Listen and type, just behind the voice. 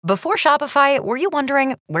Before Shopify, were you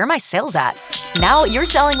wondering, where are my sales at? Now you're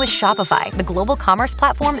selling with Shopify, the global commerce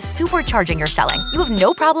platform supercharging your selling. You have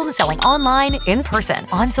no problem selling online, in person,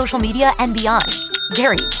 on social media, and beyond.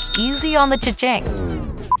 Gary, easy on the cha-ching.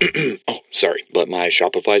 Oh, sorry, but my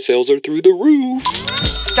Shopify sales are through the roof.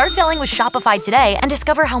 Start selling with Shopify today and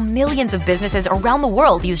discover how millions of businesses around the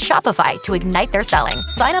world use Shopify to ignite their selling.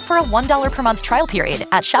 Sign up for a $1 per month trial period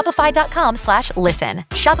at shopify.com/listen.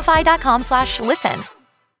 Shopify.com/listen.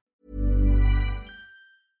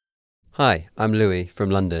 Hi, I'm Louis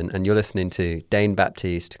from London, and you're listening to Dane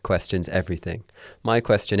Baptiste Questions Everything. My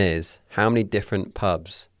question is, how many different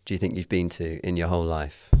pubs do you think you've been to in your whole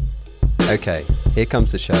life? Okay, here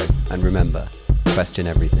comes the show, and remember, question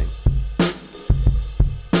everything.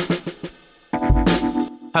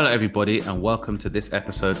 Hello everybody, and welcome to this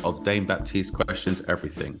episode of Dane Baptiste Questions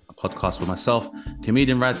Everything, a podcast with myself,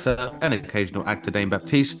 comedian, writer, and occasional actor Dane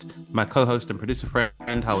Baptiste, my co-host and producer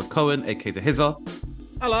friend Howard Cohen, aka The Hizzer.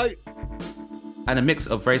 Hello. And a mix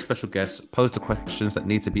of very special guests pose the questions that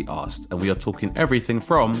need to be asked, and we are talking everything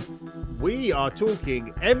from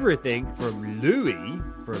Louis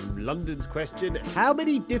from London's question. How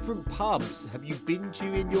many different pubs have you been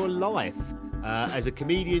to in your life? As a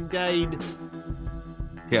comedian, Dane,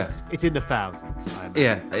 it's in the thousands.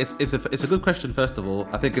 It's a good question. First of all,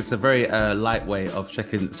 I think it's a very light way of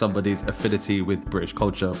checking somebody's affinity with British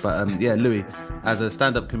culture. But Louis, as a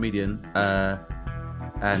stand-up comedian,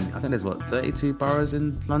 and I think there's 32 boroughs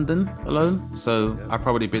in London alone. So I've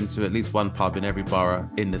probably been to at least one pub in every borough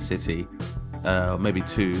in the city, maybe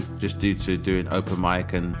two, just due to doing open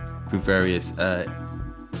mic and through various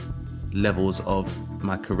levels of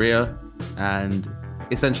my career. And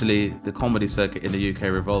essentially, the comedy circuit in the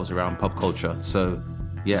UK revolves around pub culture. So,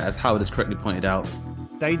 yeah, as Howard has correctly pointed out,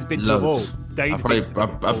 Dane's been loads. to them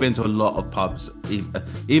all. I've been to a lot of pubs,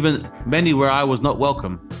 even many where I was not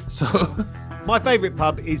welcome. So, my favourite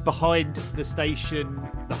pub is behind the station,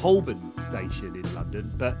 the Holborn station in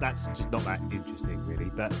London, but that's just not that interesting,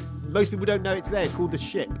 really. But most people don't know it's there. It's called The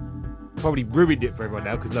Ship. Probably ruined it for everyone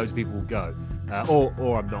now because loads of people will go.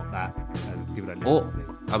 Or I'm not that. People don't listen to me.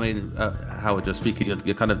 I mean, Howard, just speaking,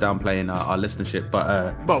 you're kind of downplaying our listenership,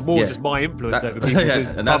 but just my influence over people.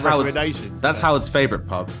 And that's recommendations. That's Howard's favourite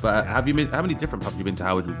pub. But how many different pubs have you been to,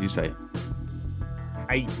 Howard? Would you say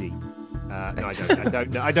 80? No,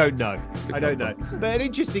 I don't know. But an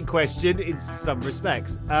interesting question in some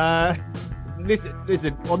respects.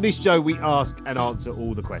 Listen. On this show, we ask and answer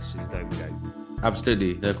all the questions, don't we, Dave?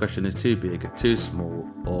 Absolutely. No question is too big, too small,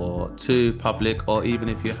 or too public, or even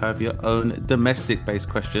if you have your own domestic-based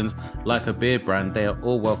questions, like a beer brand, they are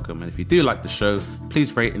all welcome. And if you do like the show,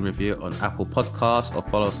 please rate and review it on Apple Podcasts or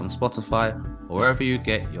follow us on Spotify or wherever you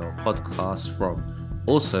get your podcasts from.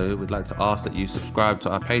 Also, we'd like to ask that you subscribe to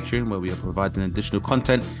our Patreon, where we are providing additional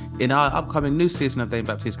content in our upcoming new season of Dane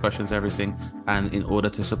Baptiste Questions Everything, and in order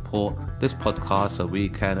to support this podcast so we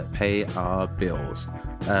can pay our bills.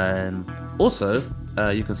 And also,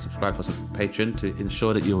 you can subscribe to us on Patreon to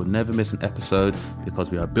ensure that you will never miss an episode, because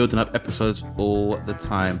we are building up episodes all the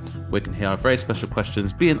time. We can hear our very special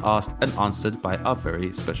questions being asked and answered by our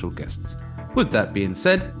very special guests. With that being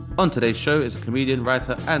said, on today's show is a comedian,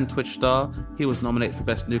 writer, and Twitch star. He was nominated for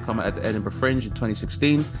Best Newcomer at the Edinburgh Fringe in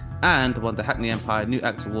 2016 and won the Hackney Empire New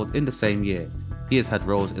Act Award in the same year. He has had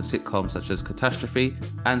roles in sitcoms such as Catastrophe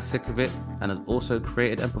and Sick of It, and has also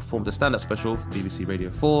created and performed a stand-up special for BBC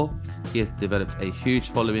Radio 4. He has developed a huge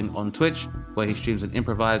following on Twitch, where he streams an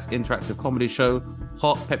improvised interactive comedy show,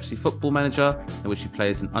 Hot Pepsi Football Manager, in which he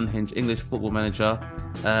plays an unhinged English football manager,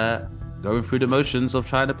 going through the motions of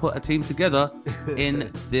trying to put a team together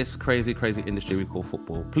in this crazy industry we call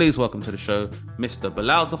football. Please welcome to the show, Mr.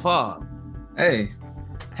 Bilal Zafar. Hey.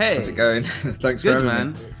 How's it going? Thanks for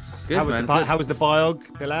having me. Good, how man. was the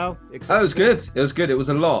biog, Bilal? Oh, it was good. It was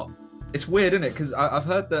a lot. It's weird, isn't it? Because I've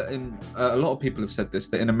heard that a lot of people have said this,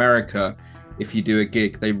 that in America, if you do a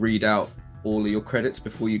gig, they read out all of your credits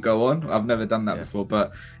before you go on. I've never done that before,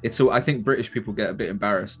 but I think British people get a bit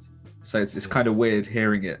embarrassed. So it's kind of weird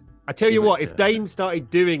hearing it. I tell you what, if Dane started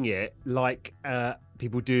doing it like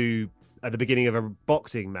people do at the beginning of a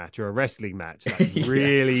boxing match or a wrestling match, like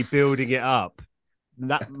really building it up,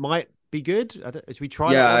 that might be good. Should we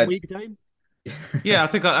try that one week, Dane? Yeah, I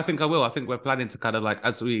think I will. I think we're planning to kind of like,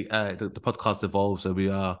 as we the podcast evolves, so we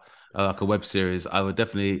are like a web series. I would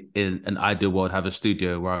definitely, in an ideal world, have a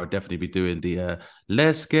studio where I would definitely be doing the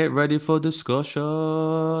let's get ready for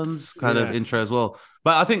discussions kind of intro as well.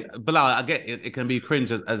 But I think, Bilal, I get it, it can be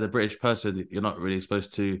cringe as a British person. You're not really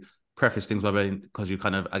supposed to preface things by saying, because you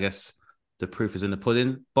kind of, I guess, the proof is in the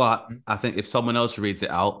pudding. But I think if someone else reads it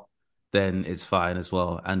out, then it's fine as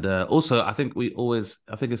well. And also, I think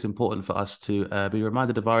it's important for us to be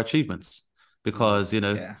reminded of our achievements, because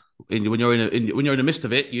Yeah. when you're in the midst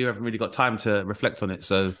of it, you haven't really got time to reflect on it.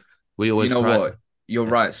 So we You always know try. what? You're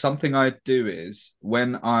Yeah. right. Something I do is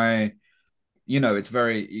when it's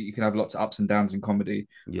you can have lots of ups and downs in comedy.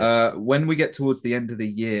 Yes. When we get towards the end of the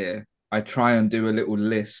year, I try and do a little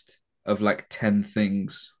list of like 10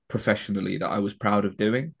 things professionally that I was proud of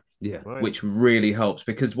doing, Yeah. Right. which really helps,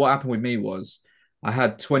 because what happened with me was I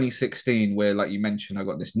had 2016 where, like you mentioned, I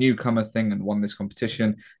got this newcomer thing and won this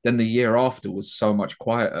competition. Then the year after was so much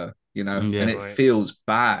quieter, and Yeah. it Right. feels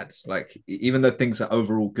bad. Like, even though things are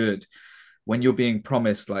overall good, when you're being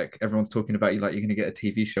promised, like everyone's talking about you, like you're going to get a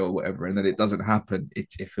TV show or whatever, and then it doesn't happen,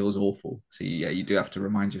 it feels awful. So yeah, you do have to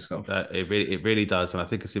remind yourself. That it really does, and I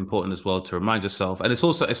think it's important as well to remind yourself. And it's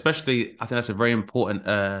also, especially, I think that's a very important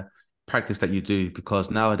practice that you do,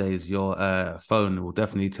 because nowadays your phone will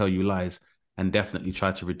definitely tell you lies, and definitely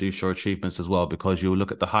try to reduce your achievements as well, because you'll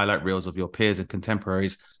look at the highlight reels of your peers and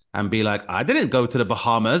contemporaries and be like, I didn't go to the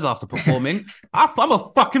Bahamas after performing. I'm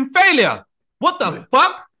a fucking failure. What the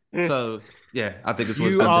fuck? So yeah, I think it's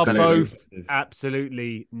always You good to are kind Absolutely. both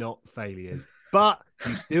absolutely not failures, but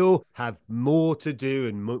you still have more to do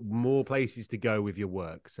and more places to go with your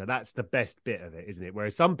work. So that's the best bit of it, isn't it?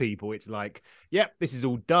 Whereas some people, it's like, yep, this is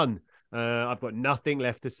all done. I've got nothing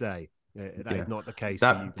left to say. That is not the case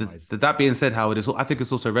for you guys. That being said, Howard, I think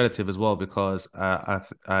it's also relative as well, because I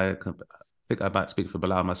think I might speak for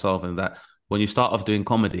Bilal myself, and that when you start off doing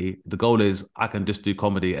comedy, the goal is I can just do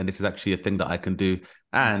comedy, and this is actually a thing that I can do.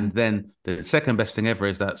 And then the second best thing ever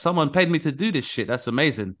is that someone paid me to do this shit. That's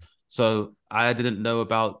amazing. So I didn't know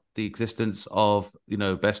about the existence of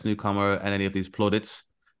best newcomer and any of these plaudits.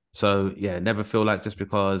 So yeah, never feel like just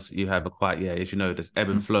because you have a quite as there's ebb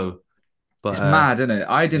and flow. But It's mad, isn't it?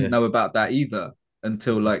 I didn't yeah. know about that either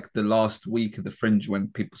until like the last week of the Fringe, when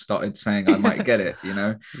people started saying I might get it, Yeah,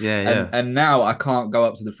 and yeah. and now I can't go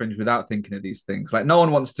up to the Fringe without thinking of these things. Like, no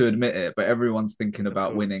one wants to admit it, but everyone's thinking Of about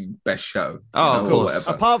course. winning best show, Oh, of or course.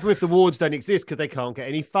 whatever. Apart from if the awards don't exist because they can't get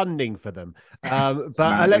any funding for them. But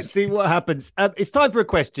mad, let's isn't see what happens. It's time for a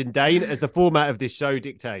question, Dane, as the format of this show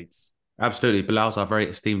dictates. Absolutely. Bilal's our very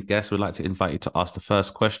esteemed guest. We'd like to invite you to ask the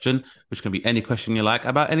first question, which can be any question you like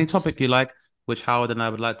about any topic you like, which Howard and I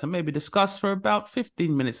would like to maybe discuss for about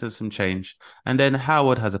 15 minutes and some change. And then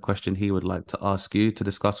Howard has a question he would like to ask you to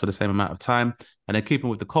discuss for the same amount of time. And then, keeping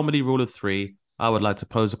with the comedy rule of three, I would like to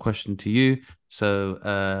pose a question to you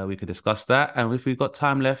so we could discuss that. And if we've got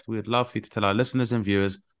time left, we would love for you to tell our listeners and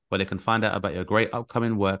viewers where they can find out about your great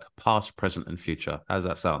upcoming work, past, present, and future. How does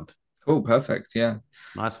that sound? Cool, perfect, yeah.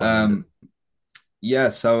 Nice one. Yeah,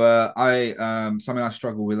 so I something I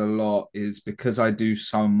struggle with a lot is because I do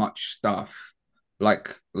so much stuff,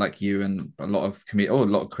 like you and a lot of a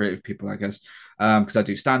lot of creative people, I guess. Because I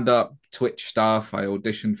do stand up, Twitch stuff, I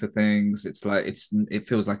audition for things. It's like it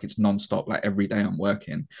feels like it's nonstop, like every day I'm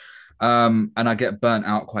working. And I get burnt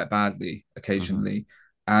out quite badly occasionally.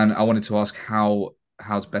 And I wanted to ask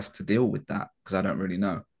how's best to deal with that, because I don't really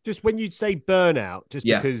know. Just when you say burnout, just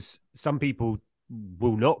Yeah. because some people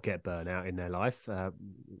will not get burnout in their life for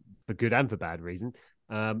good and for bad reason.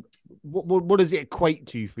 What does it equate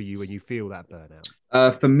to for you when you feel that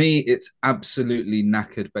burnout? For me, it's absolutely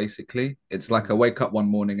knackered, basically. It's like I wake up one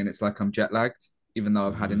morning and it's like I'm jet lagged, even though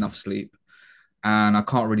I've had enough sleep, and I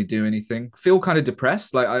can't really do anything. Feel kind of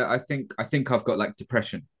depressed. Like I think I've got like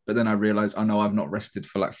depression, but then I realize, oh no, I've not rested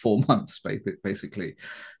for like 4 months, basically.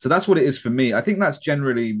 So that's what it is for me. I think that's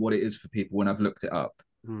generally what it is for people when I've looked it up.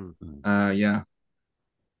 Yeah.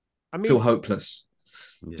 I Feel mean, hopeless.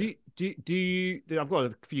 do you? I've got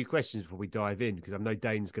a few questions before we dive in, because I know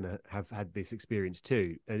Dane's going to have had this experience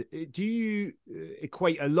too. Do you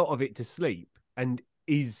equate a lot of it to sleep? And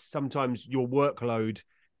is sometimes your workload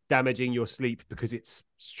damaging your sleep because it's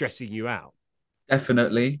stressing you out?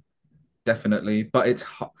 Definitely, definitely. But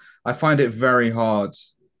I find it very hard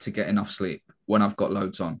to get enough sleep when I've got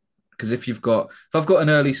loads on. Because if I've got an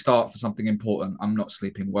early start for something important, I'm not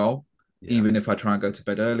sleeping well, even if I try and go to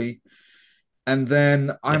bed early. And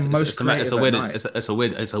then I'm most creative at night. It's a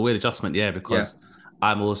weird adjustment, yeah, because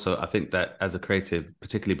I'm also, I think that as a creative,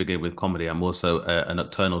 particularly beginning with comedy, I'm also a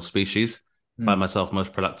nocturnal species. Find myself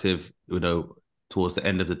most productive, towards the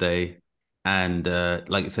end of the day. And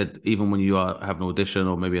like you said, even when you are have an audition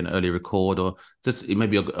or maybe an early record, or just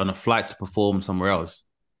maybe you're on a flight to perform somewhere else,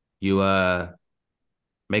 you are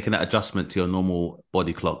making that adjustment to your normal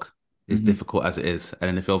body clock is difficult as it is.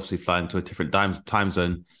 And if you're obviously flying to a different time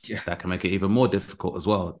zone, that can make it even more difficult as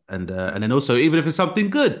well. And then also, even if it's something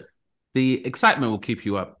good, the excitement will keep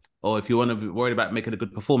you up. Or if you want to be worried about making a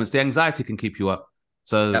good performance, the anxiety can keep you up.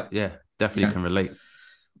 So yeah, definitely can relate.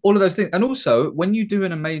 All of those things, and also when you do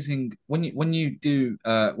an amazing, when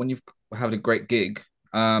you've had a great gig,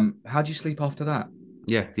 how do you sleep after that?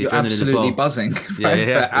 Yeah, the You're adrenaline as absolutely well. buzzing, Yeah, right,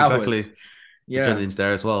 for exactly. hours. Yeah, Adrenaline's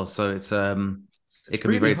there as well, so it it's can be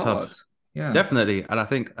really very hard. tough. Yeah. Definitely, and I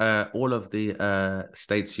think all of the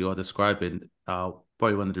states you are describing are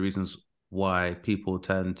probably one of the reasons why people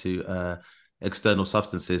turn to external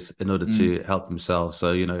substances in order Mm. to help themselves.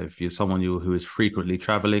 So, if you're someone who is frequently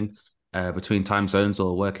traveling between time zones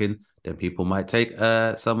or working, then people might take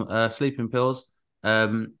some sleeping pills.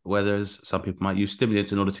 Whereas some people might use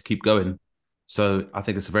stimulants in order to keep going. So I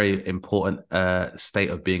think it's a very important state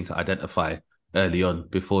of being to identify early on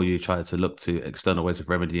before you try to look to external ways of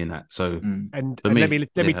remedying that. So And for me,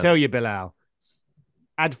 let me tell you, Bilal,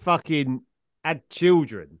 add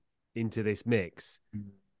children into this mix,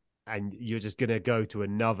 and you're just gonna go to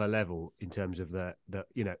another level in terms of the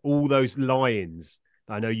all those lions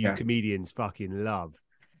I know you comedians fucking love.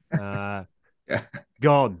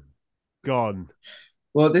 Gone.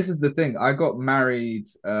 Well, this is the thing. I got married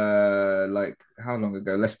like how long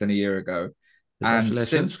ago? Less than a year ago. And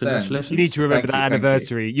since then, you need to remember thank that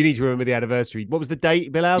anniversary. You need to remember the anniversary. What was the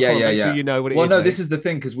date, Bilal? Yeah, Make sure you know what it is. Well, no, mate. this is the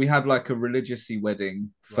thing because we had like a religious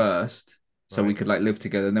wedding first, so we could like live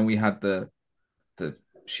together, and then we had the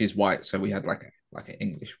she's white, so we had like an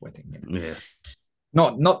English wedding. Yeah.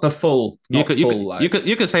 Not the full. You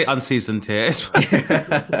could say unseasoned here,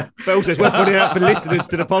 but also it's worth pointing out for listeners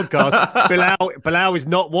to the podcast. Bilal is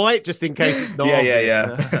not white, just in case it's not.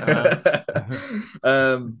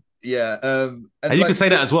 And you can say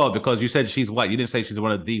that as well because you said she's white. You didn't say she's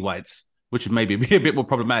one of the whites, which would maybe be a bit more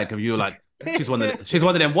problematic if you were like, she's one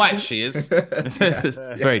of them whites. She is. It's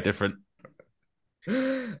very different.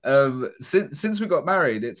 Since we got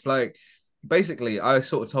married, it's like basically I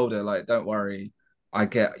sort of told her like, don't worry. I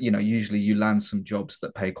get, usually you land some jobs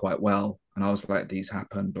that pay quite well. And I was like, these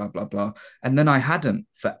happen, blah, blah, blah. And then I hadn't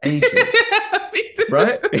for ages.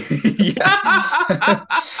 Right?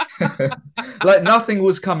 Like nothing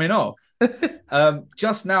was coming off.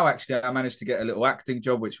 Just now, actually, I managed to get a little acting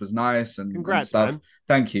job, which was nice and stuff. Man.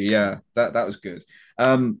 Thank you. Yeah, that was good.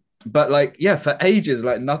 But like, for ages,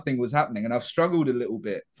 like nothing was happening. And I've struggled a little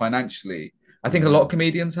bit financially. I think a lot of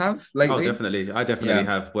comedians have lately. Oh, definitely. I definitely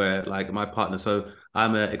have where like my partner. So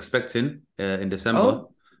I'm expecting in December.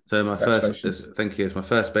 Oh, so my thank you. It's my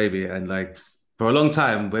first baby. And like for a long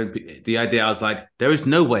time, when the idea, I was like, there is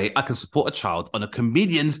no way I can support a child on a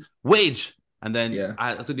comedian's wage. And then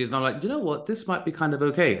I took these and I'm like, you know what? This might be kind of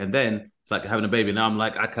okay. And then it's like having a baby. Now I'm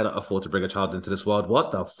like, I cannot afford to bring a child into this world.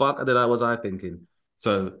 What the fuck was I thinking?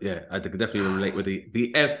 So yeah, I could definitely relate with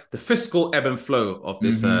the fiscal ebb and flow of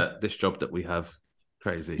this this job that we have.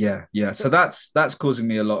 Crazy. Yeah. So that's causing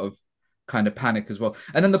me a lot of kind of panic as well.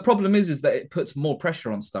 And then the problem is that it puts more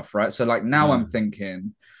pressure on stuff, right? So like now I'm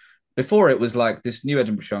thinking, before it was like this new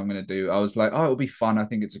Edinburgh show I'm going to do, I was like, oh, it'll be fun. I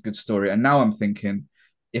think it's a good story. And now I'm thinking,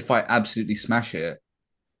 if I absolutely smash it,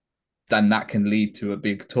 then that can lead to a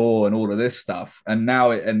big tour and all of this stuff. And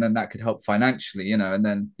then that could help financially, and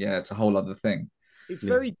then it's a whole other thing. It's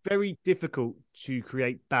very, very difficult to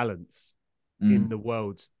create balance in the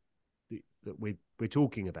worlds that we're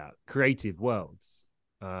talking about, creative worlds.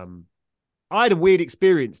 I had a weird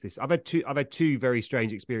experience. I've had two very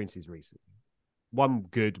strange experiences recently. One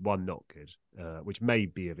good, one not good, which may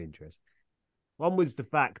be of interest. One was the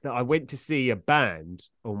fact that I went to see a band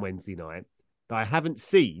on Wednesday night that I haven't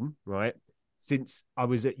seen, right, since I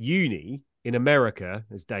was at uni in America.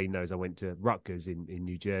 As Dane knows, I went to Rutgers in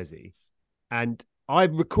New Jersey. And I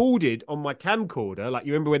recorded on my camcorder, like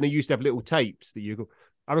you remember when they used to have little tapes that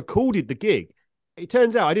I recorded the gig. It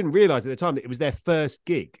turns out I didn't realize at the time that it was their first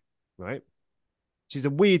gig, right? Which is a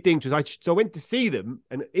weird thing. So I went to see them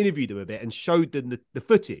and interviewed them a bit and showed them the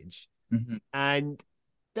footage. And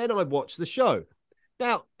then I watched the show.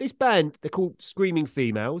 Now, this band, they're called Screaming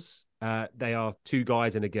Females. They are two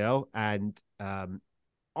guys and a girl. And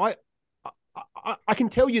I can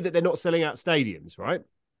tell you that they're not selling out stadiums, right?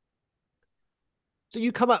 So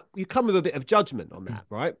you come with a bit of judgment on that,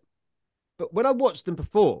 right? But when I watched them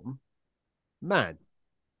perform, man,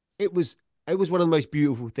 it was one of the most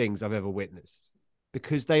beautiful things I've ever witnessed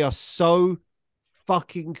because they are so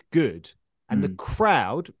fucking good. And the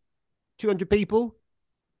crowd, 200 people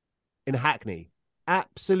in Hackney,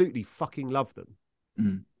 absolutely fucking love them.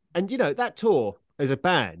 And, that tour as a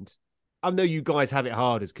band, I know you guys have it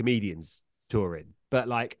hard as comedians touring, but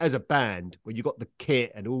like as a band, when you got the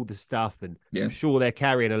kit and all the stuff, and I'm sure they're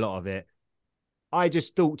carrying a lot of it, I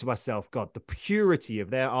just thought to myself, God, the purity of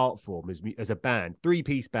their art form as a band,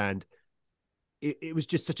 3-piece band, it was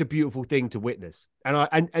just such a beautiful thing to witness.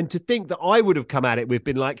 And to think that I would have come at it with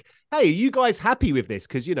been like, hey, are you guys happy with this?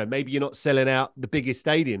 Because, maybe you're not selling out the biggest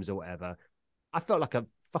stadiums or whatever. I felt like a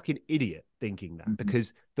fucking idiot thinking that,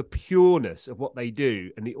 because the pureness of what they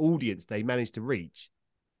do and the audience they manage to reach,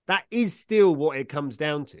 that is still what it comes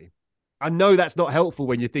down to. I know that's not helpful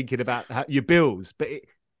when you're thinking about your bills, but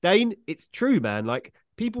Dane, it's true, man. Like,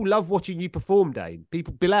 people love watching you perform, Dane.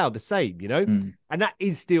 Bilal, the same, and that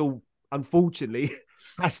is still, unfortunately,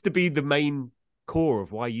 has to be the main core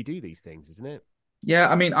of why you do these things, isn't it? Yeah,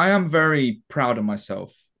 I mean, I am very proud of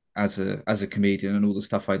myself as a comedian and all the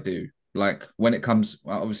stuff I do. Like, when it comes,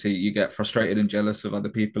 well, obviously you get frustrated and jealous of other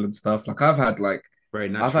people and stuff. Like, I've had very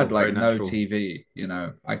natural, no TV,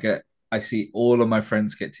 I see all of my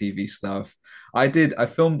friends get TV stuff. I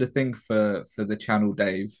filmed a thing for the channel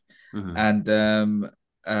Dave, and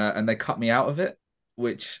they cut me out of it,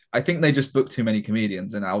 which I think they just booked too many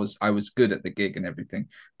comedians, and I was good at the gig and everything.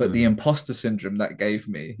 But the imposter syndrome that gave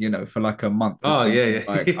me, for like a month. Oh yeah.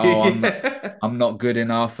 Like, I'm not good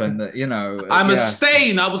enough, and I'm a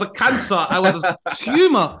stain. I was a cancer. I was a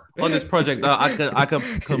tumor on this project. I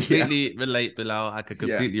could completely relate, Bilal. I could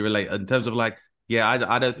completely relate in terms of like,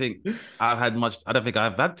 I don't think I've had much. I don't think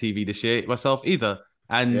I've had TV this year myself either.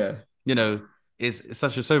 And it's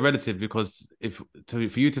so relative, because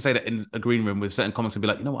for you to say that in a green room with certain comics and be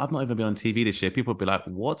like, I've not even been on TV this year, people would be like,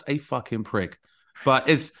 what a fucking prick. But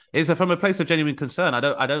it's from a place of genuine concern.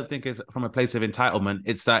 I don't think it's from a place of entitlement.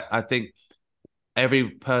 It's that I think every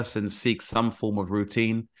person seeks some form of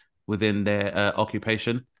routine within their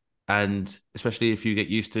occupation, and especially if you get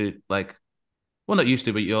used to, like, well, not used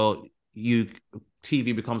to, but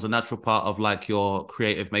TV becomes a natural part of like your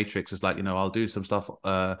creative matrix. It's like, I'll do some stuff,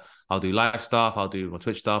 I'll do live stuff, I'll do my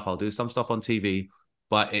Twitch stuff, I'll do some stuff on TV,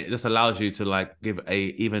 but it just allows you to like give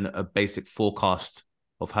even a basic forecast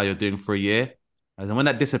of how you're doing for a year. And then when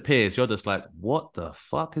that disappears, you're just like, what the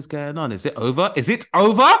fuck is going on? Is it over? Is it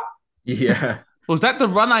over? Yeah. Was that the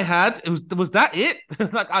run I had? Was that it?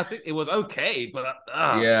 Like, I think it was okay, but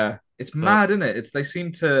yeah, it's mad, isn't it? They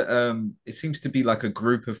seem to it seems to be like a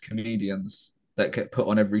group of comedians that get put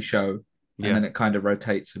on every show, and then it kind of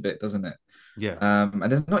rotates a bit, doesn't it? Yeah.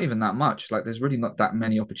 And there's not even that much. Like, there's really not that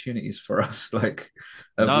many opportunities for us. Like,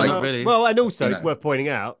 not really. Well, and also it's worth pointing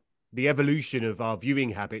out, the evolution of our viewing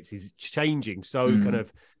habits is changing so kind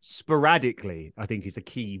of sporadically, I think is the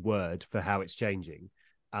key word for how it's changing.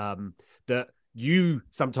 That you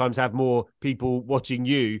sometimes have more people watching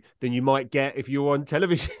you than you might get if you're on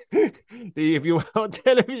television. If you were on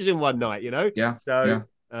television one night, Yeah. So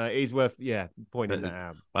it is worth pointing that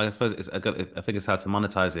out. I suppose I think it's how to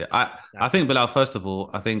monetize it. I think, Bilal, first of all,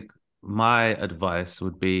 I think my advice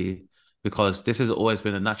would be, because this has always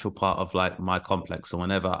been a natural part of like my complex. So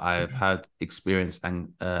whenever I've had experienced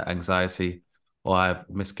anxiety or I have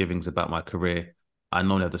misgivings about my career, I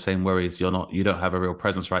normally have the same worries. You don't have a real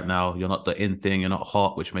presence right now. You're not the in thing. You're not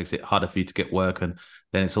hot, which makes it harder for you to get work. And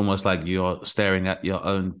then it's almost like you're staring at your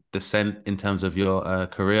own descent in terms of your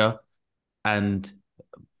career. And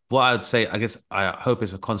what I would say, I guess, I hope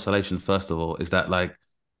it's a consolation, first of all, is that like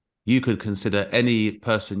you could consider any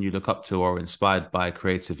person you look up to or inspired by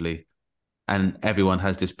creatively, and everyone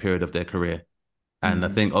has this period of their career. And I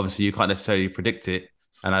think obviously you can't necessarily predict it.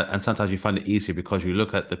 And sometimes you find it easier because you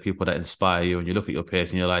look at the people that inspire you and you look at your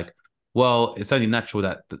peers and you're like, well, it's only natural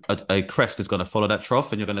that a crest is going to follow that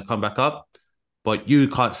trough and you're going to come back up. But you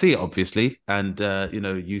can't see it, obviously. And,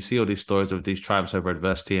 you see all these stories of these triumphs over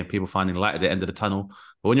adversity and people finding light at the end of the tunnel.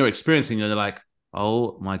 But when you're experiencing it, you're like,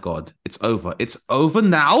 oh my God, it's over. It's over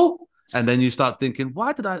now. And then you start thinking,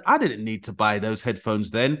 why did I didn't need to buy those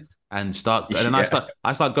headphones then. And then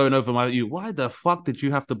I start going over why the fuck did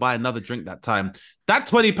you have to buy another drink that time? That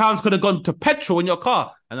 £20 could have gone to petrol in your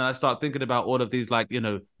car. And then I start thinking about all of these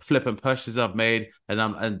flippant purchases I've made,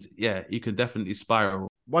 and you can definitely spiral.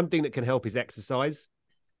 One thing that can help is exercise.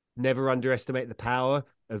 Never underestimate the power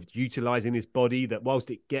of utilizing this body, that whilst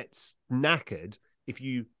it gets knackered, if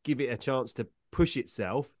you give it a chance to push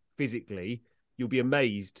itself physically, you'll be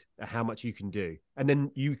amazed at how much you can do. And then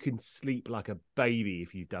you can sleep like a baby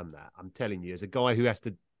if you've done that. I'm telling you, as a guy who has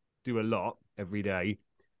to do a lot every day,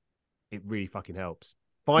 it really fucking helps.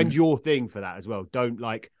 Find your thing for that as well. Don't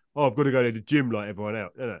like, I've got to go to the gym like everyone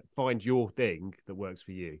else. No. Find your thing that works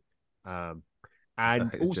for you.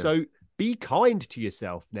 And also be kind to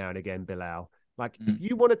yourself now and again, Bilal. Like, if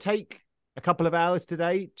you want to take a couple of hours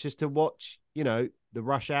today just to watch, the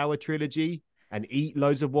Rush Hour trilogy and eat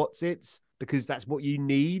loads of What's-Its, because that's what you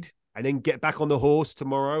need, and then get back on the horse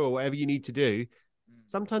tomorrow or whatever you need to do.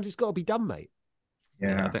 Sometimes it's got to be done, mate.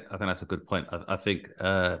 Yeah, I think that's a good point. I think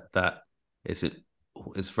that it's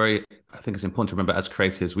I think it's important to remember as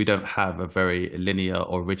creators, we don't have a very linear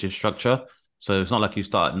or rigid structure. So it's not like you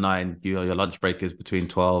start at 9, your lunch break is between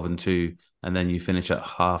 12 and 2, and then you finish at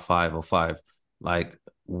 5:30 or 5. Like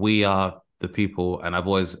we are the people, and I've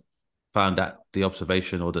always found that the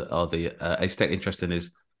observation or the aesthetic interesting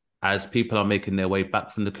is as people are making their way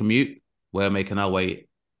back from the commute, we're making our way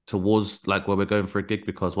towards like where we're going for a gig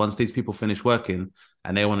because once these people finish working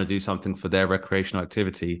and they want to do something for their recreational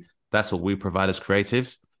activity, that's what we provide as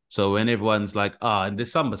creatives. So when everyone's like, in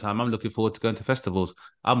this summertime, I'm looking forward to going to festivals.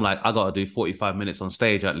 I'm like, I got to do 45 minutes on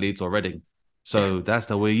stage at Leeds or Reading. So that's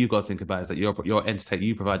the way you got to think about it, is that you're entertaining,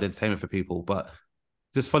 you provide entertainment for people. But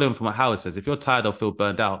just following from what Howard says, if you're tired or feel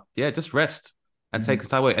burned out, yeah, just rest and take the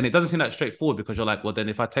time away. And it doesn't seem that straightforward because you're like, well, then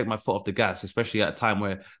if I take my foot off the gas, especially at a time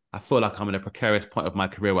where I feel like I'm in a precarious point of my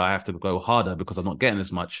career where I have to go harder because I'm not getting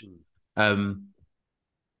as much.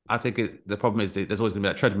 I think the problem is that there's always going to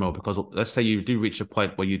be that treadmill because let's say you do reach a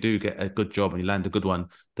point where you do get a good job and you land a good one,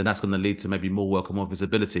 then that's going to lead to maybe more work and more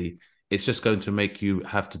visibility. It's just going to make you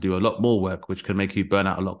have to do a lot more work, which can make you burn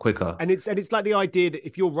out a lot quicker. And it's like the idea that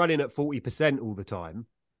if you're running at 40% all the time,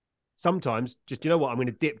 sometimes just, you know what, I'm going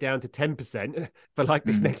to dip down to 10% for like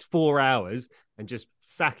this next 4 hours and just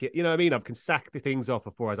sack it. You know what I mean? I can sack the things off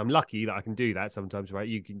for 4 hours. I'm lucky that I can do that sometimes, right?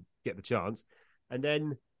 You can get the chance. And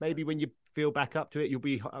then maybe when you feel back up to it, you'll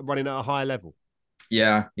be running at a higher level.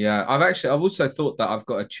 Yeah. I've also thought that I've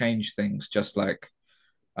got to change things. Just like,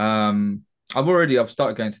 I've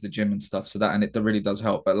started going to the gym and stuff. So and it really does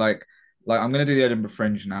help. But like I'm going to do the Edinburgh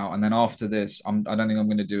Fringe now, and then after this, I don't think I'm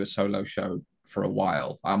going to do a solo show for a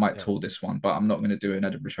while. I might tour this one, but I'm not going to do an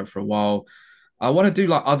Edinburgh show for a while. I want to do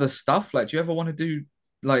like other stuff. Like, do you ever want to do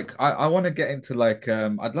like I want to get into like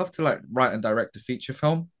I'd love to like write and direct a feature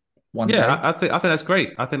film one day. I think that's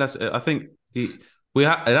great. I think that's the other thing we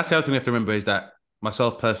have to remember is that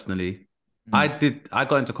myself personally, I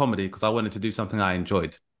got into comedy because I wanted to do something I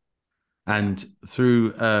enjoyed, and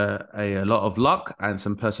through a lot of luck and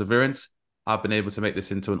some perseverance, I've been able to make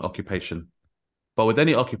this into an occupation. But with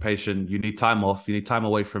any occupation, you need time off, you need time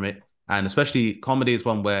away from it, and especially comedy is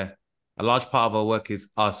one where a large part of our work is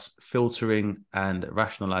us filtering and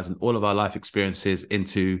rationalizing all of our life experiences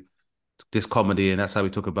into this comedy, and that's how we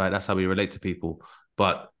talk about it, that's how we relate to people.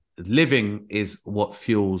 But living is what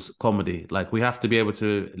fuels comedy. Like we have to be able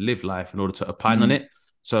to live life in order to opine on it.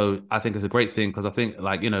 So I think it's a great thing because I think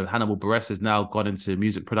like, Hannibal Buress has now gone into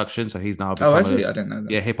music production. So he's now become I didn't know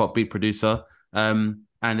that. hip hop beat producer.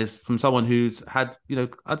 And it's from someone who's had,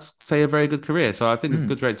 I'd say a very good career. So I think it's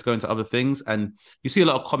good to go into other things. And you see a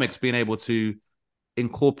lot of comics being able to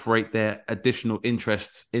incorporate their additional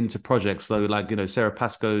interests into projects. So like, Sarah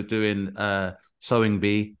Pascoe doing Sewing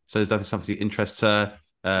Bee. So there's definitely something that interests her.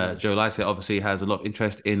 Joe Lycett obviously has a lot of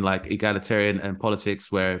interest in like egalitarian and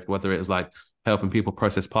politics, whether it was like helping people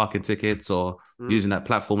process parking tickets or using that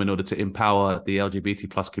platform in order to empower the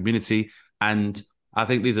LGBT plus community. And I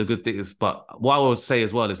think these are good things. But what I would say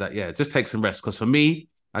as well is that, just take some rest. Because for me,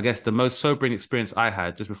 I guess the most sobering experience I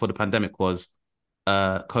had just before the pandemic was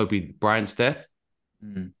Kobe Bryant's death.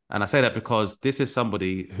 And I say that because this is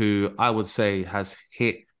somebody who I would say has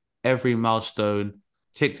hit every milestone,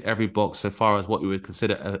 ticked every box so far as what we would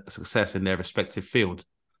consider a success in their respective field.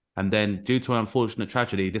 And then due to an unfortunate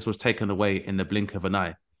tragedy, this was taken away in the blink of an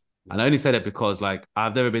eye. And I only say that because like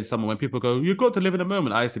I've never been someone when people go, you've got to live in a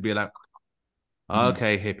moment. I used to be like,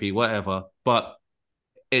 okay, hippie, whatever. But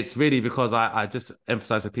it's really because I just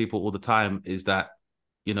emphasize to people all the time is that,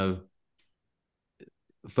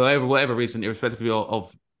 for whatever reason, irrespective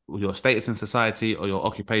of your status in society or your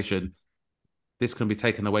occupation, this can be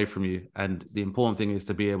taken away from you. And the important thing is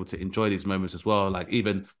to be able to enjoy these moments as well. Like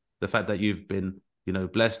even the fact that you've been,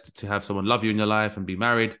 blessed to have someone love you in your life and be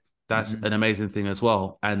married, that's an amazing thing as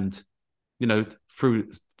well. And,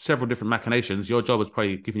 through several different machinations, your job is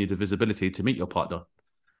probably giving you the visibility to meet your partner.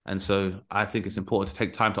 And so I think it's important to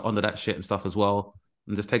take time to honor that shit and stuff as well.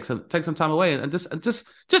 And just take some time away and just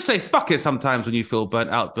say fuck it sometimes when you feel burnt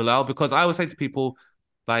out, Bilal, because I always say to people,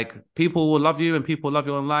 like, people will love you and people love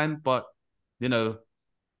you online, but a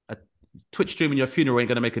Twitch stream in your funeral ain't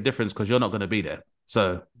going to make a difference because you're not going to be there.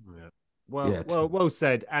 So, well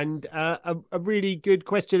said. And a really good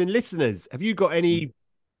question. And listeners, have you got any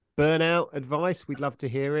burnout advice? We'd love to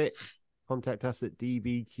hear it. Contact us at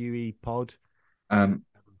DBQE Pod.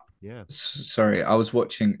 Sorry, I was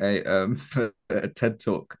watching a TED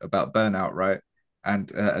talk about burnout, right?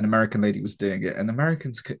 And an American lady was doing it, and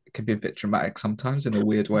Americans can be a bit dramatic sometimes in a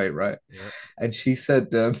weird way, right? And she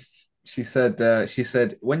said,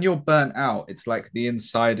 when you're burnt out, it's like the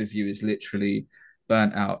inside of you is literally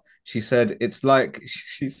burnt out. She said,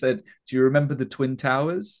 do you remember the Twin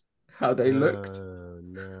Towers? how they looked.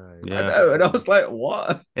 No. I Yeah. know, and I was like,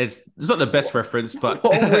 what? It's not the best reference, but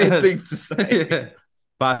What a weird thing to say. Yeah.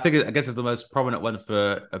 But I guess it's the most prominent one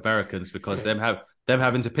for Americans because them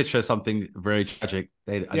having to picture something very tragic.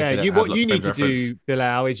 I guess they don't have What lots you of need frames to of reference. do,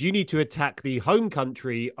 Bilal, is you need to attack the home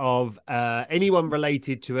country of anyone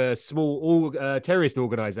related to a small terrorist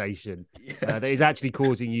organization that is actually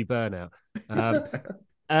causing you burnout.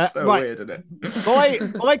 So Right. weird, isn't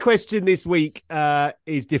it? My question this week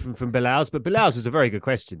is different from Bilal's, but Bilal's was a very good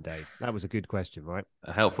question, Dave. That was a good question, right?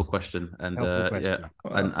 A helpful question, and Helpful question.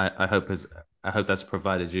 yeah, and I hope that's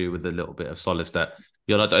provided you with a little bit of solace that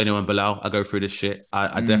you're not the only one, Bilal. I go through this shit.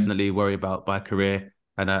 I definitely worry about my career,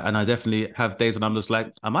 and I definitely have days when I'm just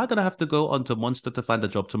like, am I gonna have to go onto Monster to find a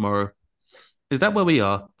job tomorrow? Is that where we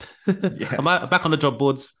are? Yeah. Am I back on the job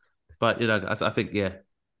boards? But I think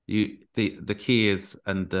the key is,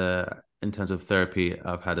 and in terms of therapy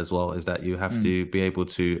I've had as well, is that you have to be able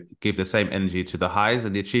to give the same energy to the highs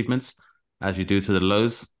and the achievements as you do to the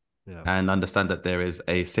lows, and understand that there is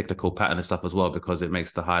a cyclical pattern and stuff as well, because it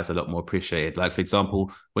makes the highs a lot more appreciated. Like, for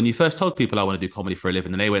example, when you first told people I want to do comedy for a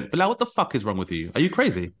living, and they went, "Bilal, what the fuck is wrong with you? Are you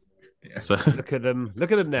crazy?" Yeah. So Look at them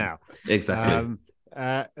now. exactly.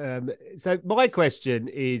 So my question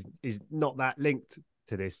is not that linked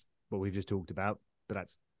to this what we've just talked about, but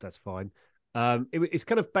that's fine. It's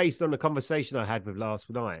kind of based on a conversation I had with last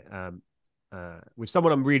night with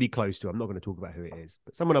someone I'm really close to. I'm not going to talk about who it is,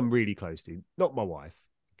 but someone I'm really close to, not my wife,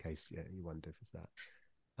 in case you wonder if it's that.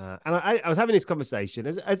 And I was having this conversation.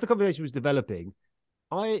 As the conversation was developing,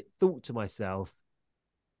 I thought to myself,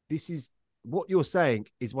 this is what you're saying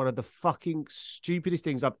is one of the fucking stupidest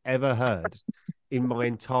things I've ever heard in my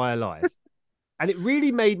entire life. And it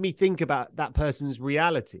really made me think about that person's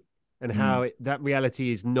reality and how that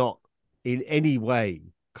reality is not in any way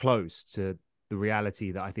close to the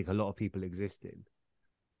reality that I think a lot of people exist in.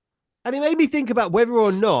 And it made me think about whether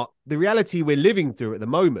or not the reality we're living through at the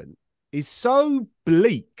moment is so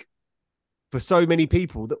bleak for so many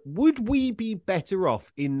people that would we be better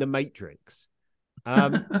off in the Matrix?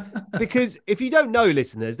 Because if you don't know,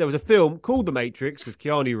 listeners, there was a film called The Matrix with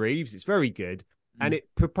Keanu Reeves. It's very good. And it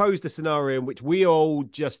proposed a scenario in which we all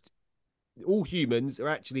humans are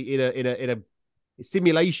actually in a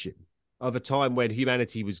simulation of a time when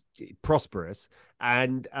humanity was prosperous,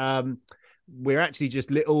 and we're actually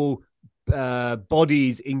just little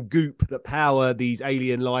bodies in goop that power these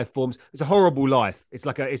alien life forms. It's a horrible life. It's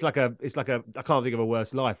like a I can't think of a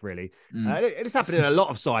worse life, really. It's happened in a lot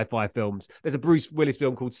of sci-fi films. There's a Bruce Willis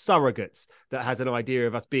film called Surrogates that has an idea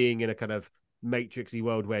of us being in a kind of matrixy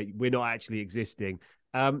world where we're not actually existing.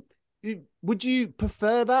 Would you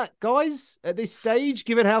prefer that, guys, at this stage,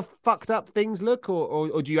 given how fucked up things look,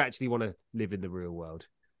 or do you actually want to live in the real world?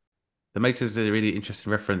 The Matrix is a really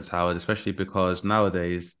interesting reference, Howard, especially because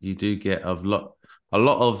nowadays you do get a lot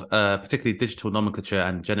of particularly digital nomenclature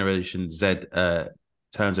and Generation Z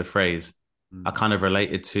terms of phrase are kind of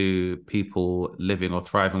related to people living or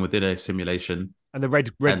thriving within a simulation. And the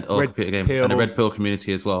red computer game pill. and the red pill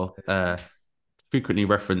community as well. Frequently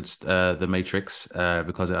referenced the Matrix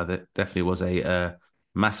because it definitely was a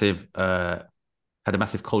massive had a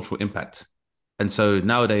massive cultural impact. And so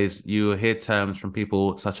nowadays you hear terms from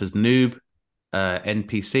people such as noob,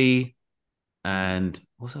 NPC, and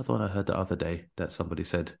what's the other one I heard the other day that somebody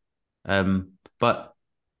said? But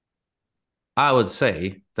I would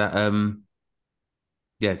say that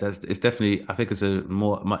it's definitely, I think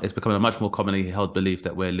it's becoming a much more commonly held belief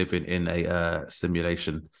that we're living in a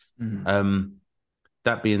simulation.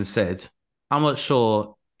 That being said, I'm not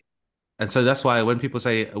sure. And so that's why when people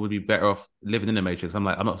say it would be better off living in the Matrix, I'm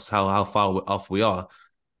like, I'm not sure how far off we are.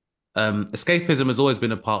 Escapism has always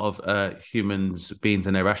been a part of humans' beings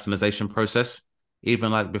and their rationalization process.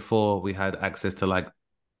 Even like before we had access to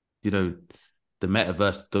the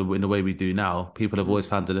metaverse in the way we do now, people have always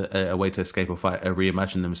found a way to escape or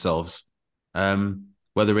reimagine themselves.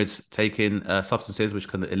 Whether it's taking substances which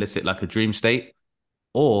can elicit like a dream state,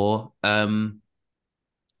 or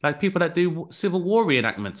like people that do Civil War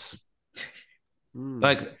reenactments.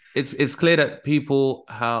 Like it's clear that people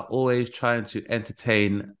are always trying to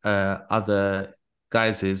entertain other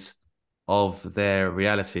guises of their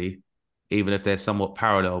reality, even if they're somewhat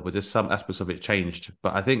parallel, but just some aspects of it changed.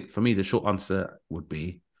 But I think for me, the short answer would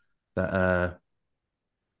be that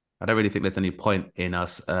I don't really think there's any point in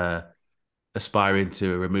us aspiring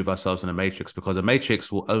to remove ourselves in a matrix, because a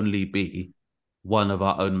matrix will only be one of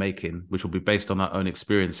our own making, which will be based on our own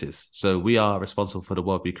experiences. So we are responsible for the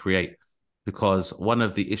world we create. Because one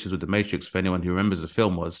of the issues with the Matrix, for anyone who remembers the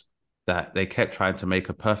film, was that they kept trying to make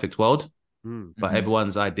a perfect world, but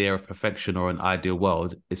everyone's idea of perfection or an ideal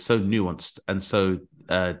world is so nuanced and so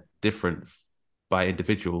different by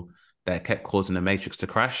individual that kept causing the matrix to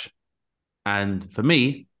crash. And for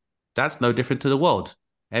me, that's no different to the world.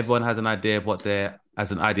 Everyone has an idea of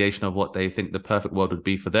as an ideation of what they think the perfect world would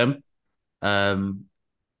be for them. And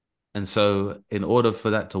so in order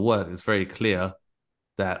for that to work, it's very clear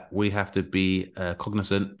that we have to be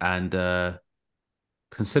cognizant and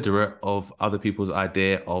considerate of other people's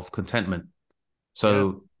idea of contentment.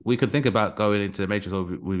 So we can think about going into the Matrix, or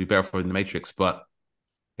we'd be better for in the Matrix. But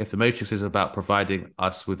if the Matrix is about providing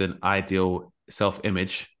us with an ideal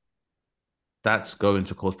self-image, that's going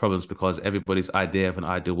to cause problems because everybody's idea of an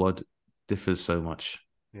ideal world differs so much.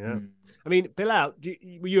 Yeah. I mean, Bilal,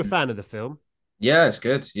 were you a fan of the film? Yeah, it's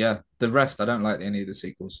good. Yeah. The rest, I don't like any of the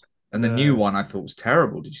sequels. And the new one I thought was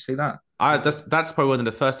terrible. Did you see that? That's probably one of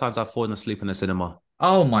the first times I've fallen asleep in the cinema.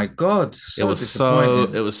 Oh my God. It was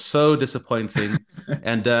so disappointing.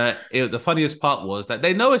 And the funniest part was that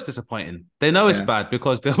they know it's disappointing. They know it's bad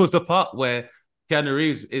because there was a part where Keanu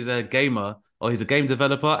Reeves is a gamer or he's a game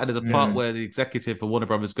developer, and there's a part where the executive for Warner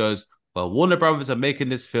Brothers goes, well, Warner Brothers are making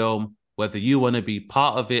this film whether you want to be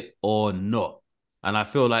part of it or not. And I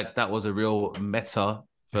feel like that was a real meta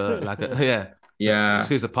for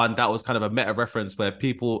excuse the pun, that was kind of a meta reference where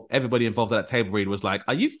everybody involved at that table read was like,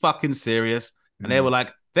 are you fucking serious? And they were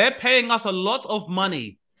like, they're paying us a lot of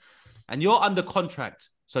money and you're under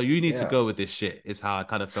contract, so you need to go with this shit, is how I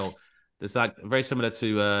kind of felt. It's like very similar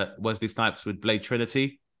to Wesley Snipes with Blade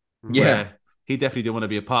Trinity. Yeah. He definitely didn't want to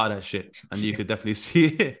be a part of that shit. And you could definitely see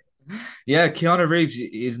it. Yeah, Keanu Reeves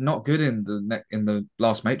is not good in the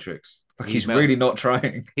last Matrix. Like he's really not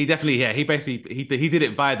trying. He definitely, he basically he did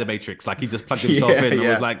it via the Matrix. Like he just plugged himself in and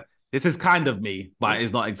was like, this is kind of me, but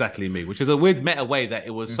it's not exactly me, which is a weird meta way that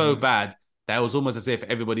it was so bad that it was almost as if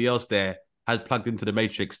everybody else there had plugged into the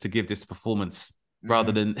Matrix to give this performance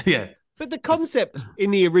rather than, But the concept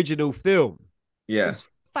in the original film is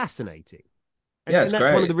fascinating. And that's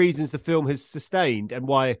great. one of the reasons the film has sustained and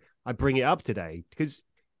why I bring it up today. Because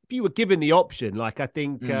if you were given the option, like I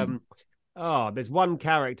think, there's one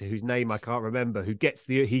character whose name I can't remember who gets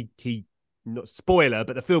he not spoiler,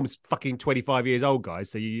 but the film's fucking 25 years old, guys.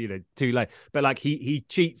 So you know, too late. But like he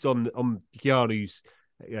cheats on Keanu's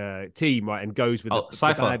team, right, and goes with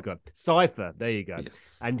the bad guy. Cypher, there you go.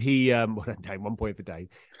 Yes. And he Dane, 1 point for Dane.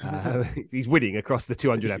 He's winning across the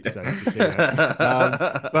 200 episodes.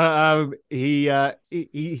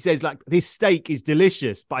 He says like, this steak is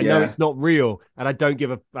delicious, but I know it's not real, and I don't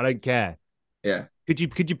care. Yeah. Could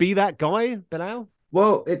you be that guy, Bilal?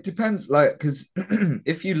 Well, it depends, like, because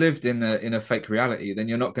if you lived in a fake reality, then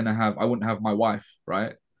you're not going to have. I wouldn't have my wife,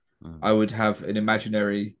 right? I would have an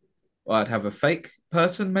imaginary. Well, I'd have a fake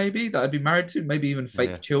person, maybe that I'd be married to, maybe even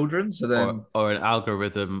fake children. So then, or an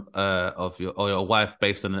algorithm of your wife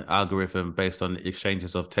based on an algorithm based on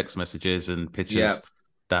exchanges of text messages and pictures.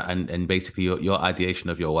 That and basically your ideation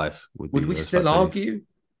of your wife would we still argue?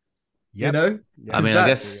 You know, I mean, I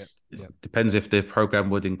guess. It depends if the program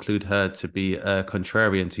would include her to be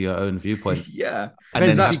contrarian to your own viewpoint. And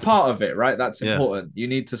that's part of it, right? That's important. You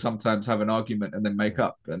need to sometimes have an argument and then make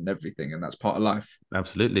up and everything, and that's part of life.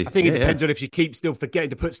 Absolutely. I think it depends on if she keeps still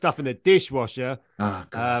forgetting to put stuff in the dishwasher. Oh,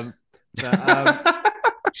 God.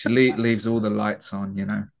 She leaves all the lights on, you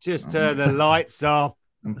know. Just turn the lights off.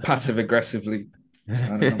 And passive aggressly.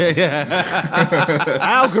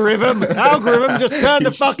 Algorithm, just turn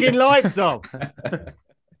the fucking lights off.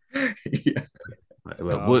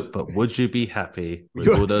 Would you be happy with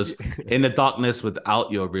all those in the darkness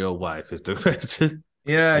without your real wife is the question.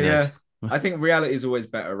 I think reality is always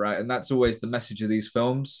better, right? And that's always the message of these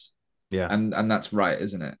films. And that's right,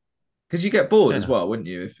 isn't it? Because you get bored as well, wouldn't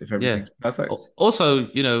you, if everything's perfect? Also,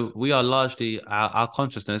 you know, we are largely our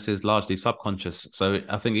consciousness is largely subconscious. So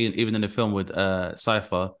I think even in the film with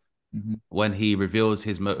Cypher, when he reveals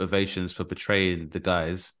his motivations for betraying the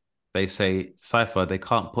guys, they say, Cypher, they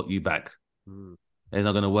can't put you back. It's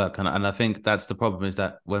not going to work. And I think that's the problem, is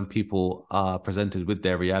that when people are presented with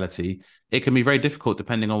their reality, it can be very difficult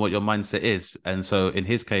depending on what your mindset is. And so in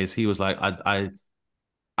his case, he was like, I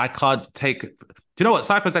can't take... Do you know what?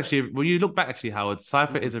 Cypher's actually... When you look back, actually, Howard,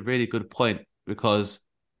 Cypher is a really good point, because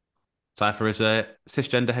Cypher is a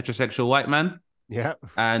cisgender heterosexual white man. Yeah.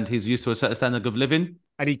 And he's used to a certain standard of living.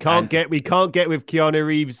 And we can't get with Keanu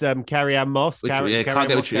Reeves, Carrie-Anne Moss. Can't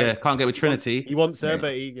get with Trinity. He wants her,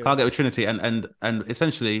 but he can't get with Trinity. And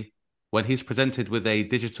essentially, when he's presented with a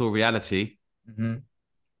digital reality,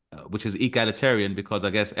 which is egalitarian, because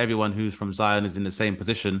I guess everyone who's from Zion is in the same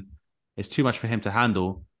position, it's too much for him to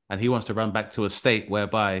handle, and he wants to run back to a state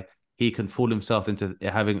whereby he can fool himself into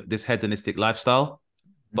having this hedonistic lifestyle.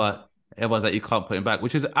 But Everyone's like, you can't put him back,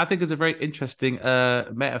 which is, I think, is a very interesting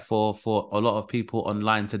metaphor for a lot of people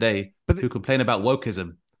online today who complain about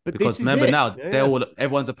wokeism. But Because this is remember it. now, Yeah.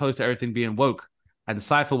 everyone's opposed to everything being woke. And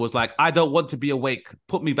Cypher was like, I don't want to be awake.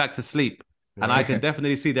 Put me back to sleep. And I can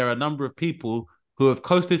definitely see there are a number of people who have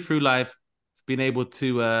coasted through life, been able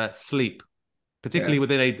to sleep, particularly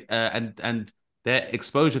within and their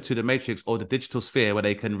exposure to the Matrix or the digital sphere, where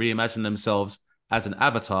they can reimagine themselves as an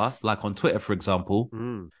avatar, like on Twitter, for example,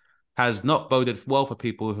 has not boded well for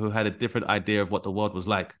people who had a different idea of what the world was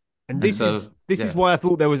like. And this is why I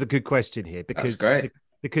thought there was a good question here,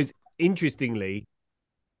 because interestingly,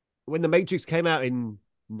 when the Matrix came out in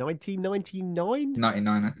 1999,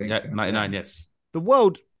 99, I think. Yeah, 99, yes. The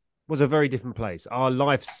world was a very different place. Our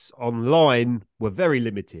lives online were very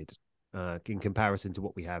limited in comparison to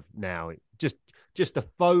what we have now. Just the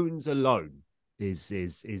phones alone is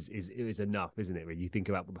enough, isn't it? When you think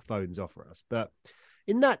about what the phones offer us, but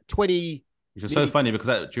in that 20. Which is so funny because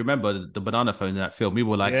do you remember the banana phone in that film? We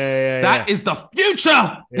were like, that that is the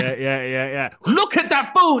future. Yeah. Look at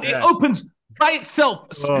that phone. It opens by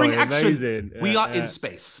itself. Spring action. Amazing. We are in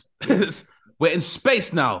space. We're in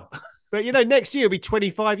space now. But, next year will be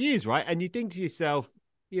 25 years, right? And you think to yourself,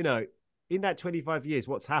 in that 25 years,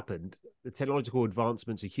 what's happened? The technological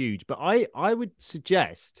advancements are huge. But I would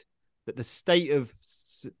suggest that the state of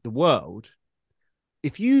the world,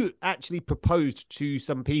 if you actually proposed to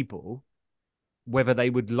some people whether they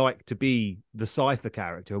would like to be the Cypher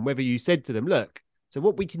character, and whether you said to them, look, so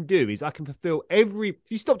what we can do is I can fulfill if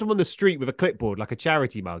you stopped them on the street with a clipboard like a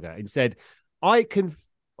charity mugger and said, I can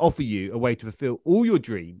offer you a way to fulfill all your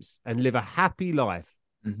dreams and live a happy life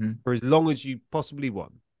for as long as you possibly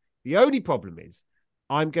want. The only problem is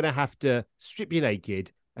I'm going to have to strip you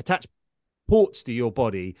naked, attach ports to your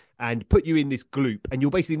body and put you in this gloop, and you'll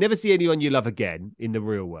basically never see anyone you love again in the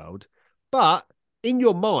real world. But in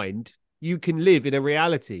your mind, you can live in a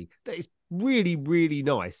reality that is really, really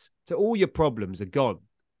nice. So all your problems are gone.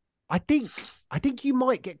 I think you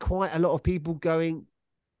might get quite a lot of people going,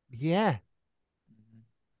 yeah.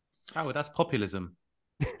 Oh, that's populism.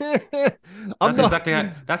 That's exactly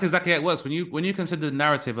how it works. When you consider the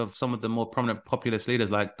narrative of some of the more prominent populist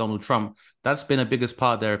leaders like Donald Trump, that's been a biggest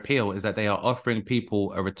part of their appeal, is that they are offering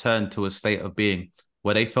people a return to a state of being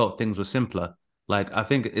where they felt things were simpler. Like, I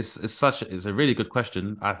think it's a really good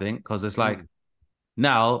question, I think, because it's like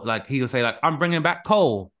now, like he'll say, like, I'm bringing back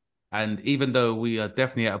coal. And even though we are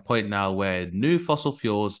definitely at a point now where new fossil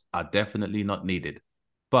fuels are definitely not needed,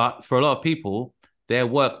 but for a lot of people, their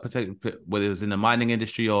work, whether it was in the mining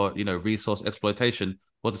industry or, resource exploitation,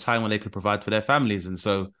 was a time when they could provide for their families. And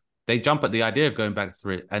so they jump at the idea of going back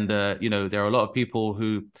through it. And, there are a lot of people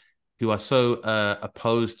who are so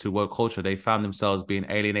opposed to woke culture, they found themselves being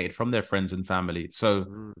alienated from their friends and family.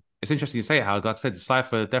 So it's interesting you say how, like I said, the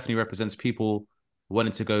Cypher definitely represents people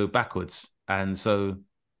wanting to go backwards. And so,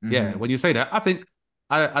 when you say that, I think,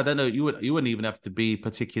 I don't know, you wouldn't even have to be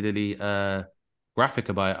particularly graphic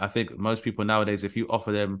about it. I think most people nowadays, if you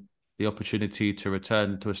offer them the opportunity to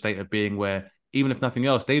return to a state of being where, even if nothing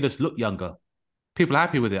else, they just look younger, people are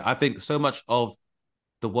happy with it. I think so much of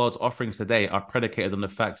the world's offerings today are predicated on the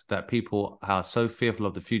fact that people are so fearful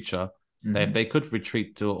of the future that if they could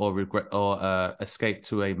retreat to or regret or escape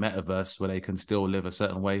to a metaverse where they can still live a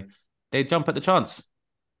certain way, they jump at the chance.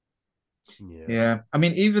 Yeah. I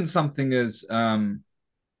mean, even something as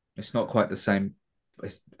it's not quite the same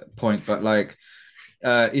point, but like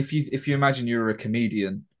if you imagine you were a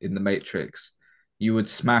comedian in the Matrix, you would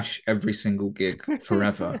smash every single gig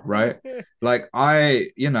forever, right? Like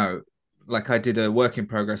I did a work in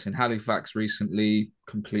progress in Halifax recently,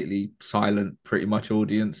 completely silent, pretty much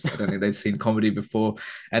audience. I don't think they'd seen comedy before.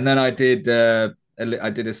 And then I did a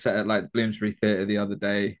set at like Bloomsbury Theatre the other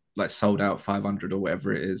day, like sold out 500 or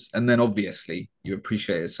whatever it is. And then obviously you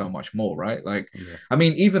appreciate it so much more, right? Like, I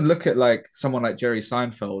mean, even look at like someone like Jerry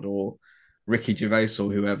Seinfeld or Ricky Gervais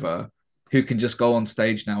or whoever, who can just go on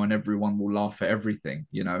stage now and everyone will laugh at everything,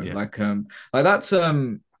 like that's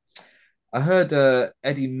I heard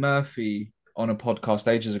Eddie Murphy on a podcast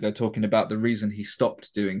ages ago talking about the reason he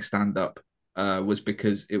stopped doing stand-up was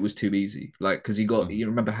because it was too easy. Like, because you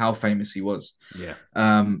remember how famous he was. Yeah.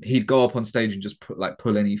 He'd go up on stage and just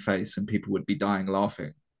pull any face and people would be dying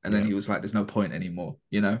laughing. And then he was like, there's no point anymore,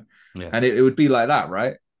 Yeah. And it would be like that,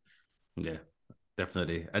 right? Yeah,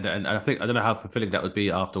 definitely. And I think, I don't know how fulfilling that would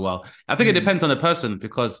be after a while. I think it depends on the person,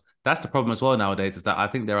 because that's the problem as well nowadays, is that I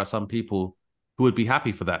think there are some people who would be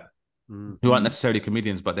happy for that. Who aren't necessarily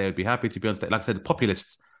comedians, but they would be happy to be on stage. Like I said, the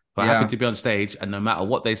populists who are happy to be on stage, and no matter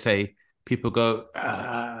what they say, people go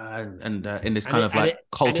in this kind of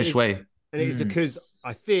cultish way. And it is because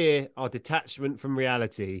I fear our detachment from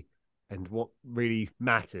reality and what really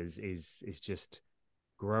matters is just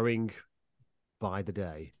growing by the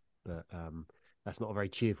day. But that's not a very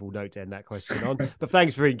cheerful note to end that question on. But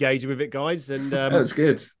thanks for engaging with it, guys. And That was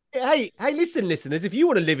good. hey, listen, listeners, if you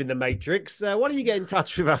want to live in the Matrix, why don't you get in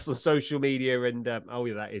touch with us on social media? And oh,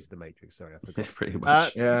 yeah, that is the Matrix. Sorry, I forgot. Pretty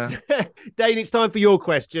much. Yeah. Dane, it's time for your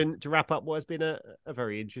question to wrap up what has been a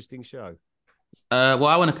very interesting show. Well,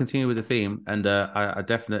 I want to continue with the theme, and I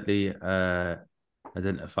definitely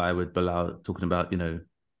identify with Bilal talking about,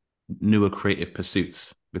 newer creative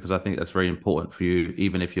pursuits, because I think that's very important for you.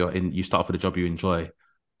 Even if you start for the job you enjoy,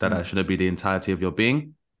 that shouldn't be the entirety of your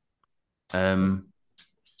being.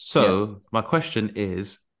 So my question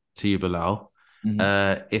is to you, Bilal,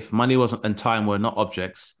 if money wasn't and time were not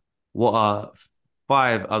objects, what are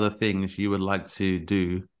 5 other things you would like to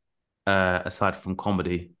do aside from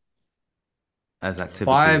comedy as activities?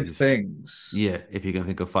 5 things. Yeah, if you can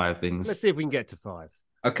think of 5 things. Let's see if we can get to 5.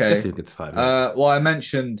 Okay. Let's see if we get to 5. Yeah. Well, I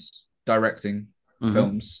mentioned directing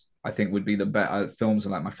films. I think would be the better. Films are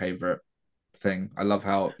like my favorite thing. I love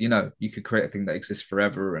how, you could create a thing that exists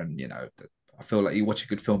forever, and I feel like you watch a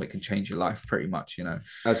good film, it can change your life pretty much,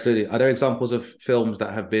 Absolutely. Are there examples of films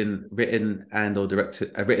that have been written and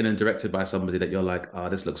directed by somebody that you're like, oh,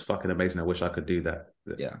 this looks fucking amazing, I wish I could do that?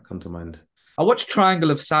 Yeah. Come to mind. I watched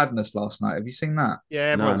Triangle of Sadness last night. Have you seen that?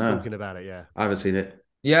 Yeah, everyone's No. talking about it. Yeah, I haven't seen it.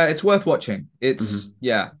 Yeah, it's worth watching. It's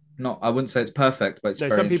I wouldn't say it's perfect, but it's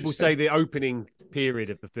very some people interesting. say the opening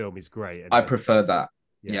period of the film is great. I prefer that.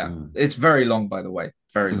 Yeah. It's very long, by the way.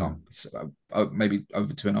 Very long. It's maybe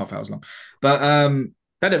over 2.5 hours long. But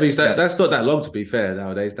That means that's not that long, to be fair,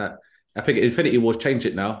 nowadays. That I think Infinity War changed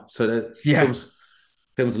it now, so that films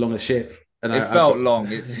are long as shit. And it felt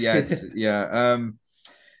long. It's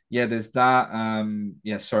there's that.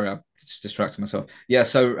 Sorry, I just distracted myself.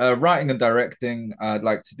 So writing and directing, I'd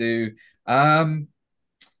like to do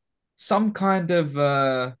some kind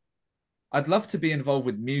of I'd love to be involved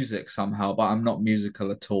with music somehow, but I'm not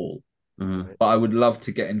musical at all. But I would love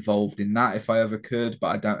to get involved in that if I ever could. But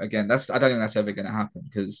I don't think that's ever going to happen,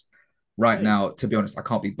 because right now, to be honest, I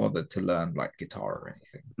can't be bothered to learn like guitar or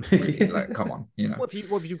anything. Really. Like, come on, What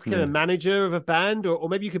if you became a manager of a band, or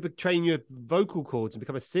maybe you could train your vocal cords and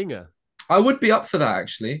become a singer? I would be up for that,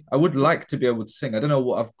 actually. I would like to be able to sing. I don't know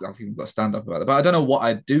what I've even got to stand up about it, but I don't know what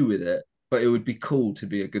I'd do with it. But it would be cool to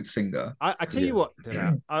be a good singer. I tell you what,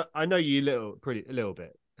 Bilal, I know you a little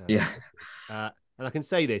bit. And I can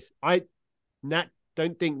say this: I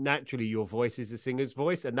don't think naturally your voice is a singer's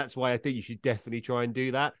voice, and that's why I think you should definitely try and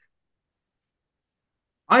do that.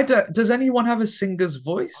 Does anyone have a singer's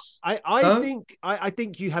voice? I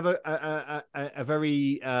think you have a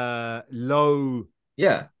very low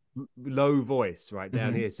voice right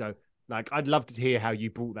down here. So like, I'd love to hear how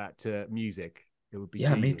you brought that to music. It would be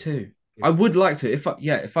me too. I would like to. If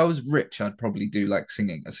I was rich, I'd probably do like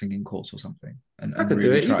a singing course or something. And I could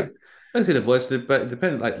really do it. I can see the voice, but it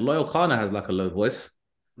depends. Like Loyal Kana has like a low voice.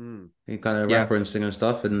 He kind of rapper and singer and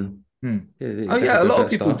stuff. And a lot of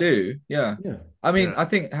people do. Yeah. I mean, I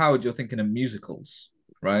think, Howard, you're thinking of musicals,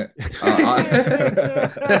 right?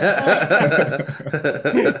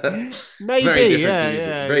 Maybe.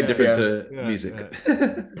 Very different to music.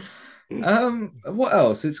 What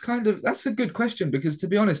else? That's a good question, because to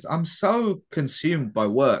be honest, I'm so consumed by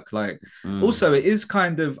work. Like, also it is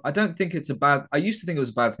kind of, I don't think it's I used to think it was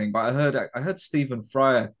a bad thing, but I heard Stephen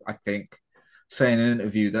Fry, I think, say in an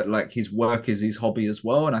interview that like his work is his hobby as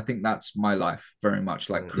well. And I think that's my life very much,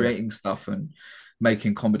 like creating stuff and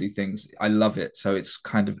making comedy things. I love it. So it's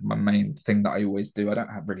kind of my main thing that I always do. I don't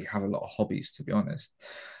really have a lot of hobbies, to be honest.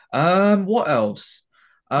 What else?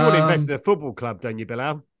 You want to invest in a football club, don't you,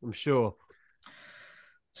 Bilal? I'm sure.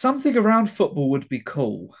 Something around football would be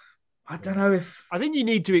cool. I don't know if... I think you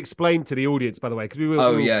need to explain to the audience, by the way, because we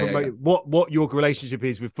will promote what your relationship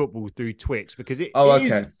is with football through Twitch, because it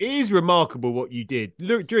is remarkable what you did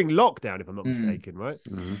during lockdown, if I'm not mistaken, right?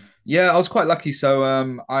 Yeah, I was quite lucky. So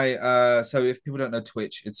so if people don't know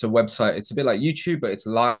Twitch, it's a website. It's a bit like YouTube, but it's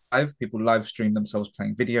live. People live stream themselves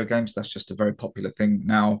playing video games. That's just a very popular thing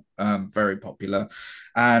now, very popular.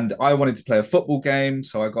 And I wanted to play a football game,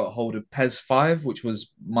 so I got a hold of PES 5, which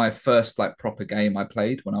was my first like proper game I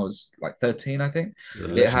played when I was like 13, I think.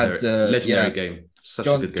 It had legendary game. Such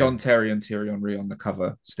a good game. John Terry and Thierry Henry on the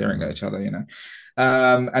cover, staring at each other,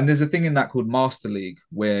 and there's a thing in that called Master League,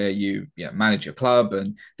 where you manage your club,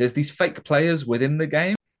 and there's these fake players within the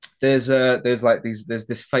game. There's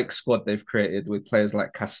this fake squad they've created with players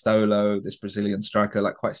like Castolo, this Brazilian striker,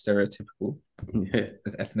 like quite stereotypical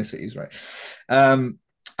ethnicities, right?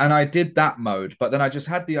 And I did that mode, but then I just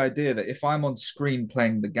had the idea that if I'm on screen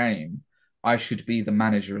playing the game, I should be the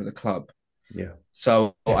manager of the club. Yeah.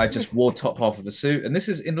 So I just wore top half of a suit. And this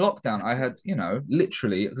is in lockdown. I had,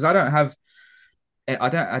 literally, because I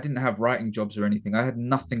didn't have writing jobs or anything. I had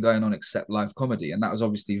nothing going on except live comedy, and that was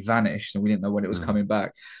obviously vanished, and we didn't know when it was coming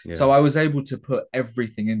back. Yeah. So I was able to put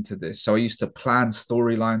everything into this. So I used to plan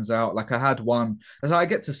storylines out. Like I had one, so I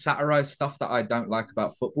get to satirize stuff that I don't like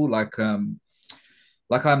about football, like I'm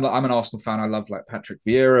an Arsenal fan. I love like Patrick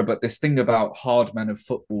Vieira, but this thing about hard men of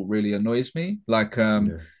football really annoys me.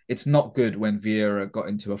 Yeah. It's not good when Vieira got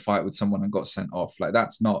into a fight with someone and got sent off. Like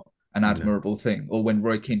that's not an Yeah. admirable thing. Or when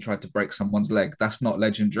Roy Keane tried to break someone's leg, that's not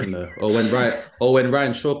legendary. No. Or when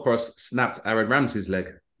Ryan Shawcross snapped Aaron Ramsey's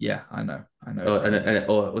leg. Yeah, I know.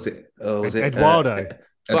 Or was it? Was it Eduardo?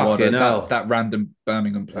 Eduardo, fucking hell. that random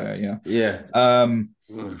Birmingham player. Yeah. Yeah.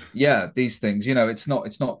 Yeah, these things, it's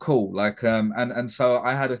not cool. Like, and so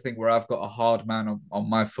I had a thing where I've got a hard man on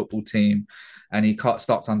my football team, and he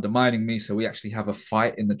starts undermining me. So we actually have a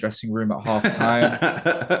fight in the dressing room at half time.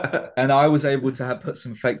 And I was able to put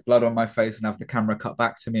some fake blood on my face and have the camera cut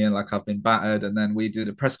back to me, and like I've been battered. And then we did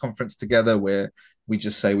a press conference together where we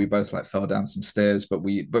just say we both like fell down some stairs, but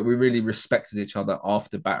we really respected each other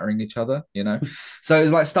after battering each other. So it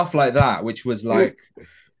was like stuff like that, which was like.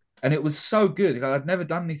 And it was so good. Like, I'd never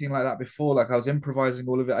done anything like that before. Like I was improvising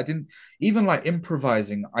all of it. I didn't even like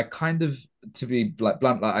improvising. I kind of, to be like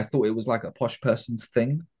blunt, like I thought it was like a posh person's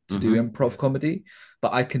thing to do improv comedy,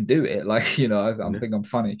 but I can do it. Like, I think I'm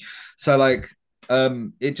funny. So like,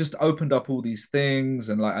 it just opened up all these things,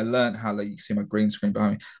 and like I learned how, like you see my green screen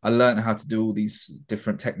behind me. I learned how to do all these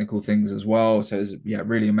different technical things as well. So it's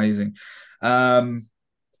really amazing.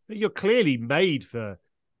 You're clearly made for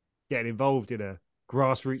getting involved in a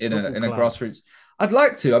grassroots in a club. grassroots. I'd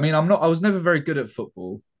like to. I mean, I was never very good at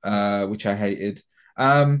football, which I hated.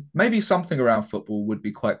 Maybe something around football would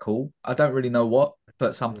be quite cool. I don't really know what,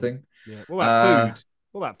 but something. Yeah. What about food?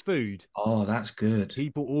 What about food? Oh, that's good.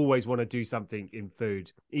 People always want to do something in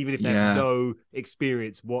food, even if they have no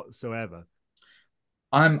experience whatsoever.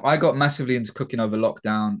 I got massively into cooking over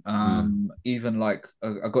lockdown. Even like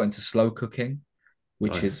I got into slow cooking,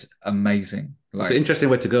 which is amazing. Like, it's an interesting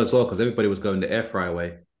way to go as well, because everybody was going the air fryer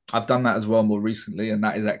way. I've done that as well more recently, and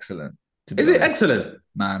that is excellent. Is it excellent?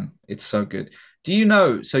 Man, it's so good. Do you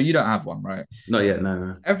know? So you don't have one, right? Not yet,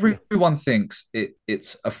 no. Everyone thinks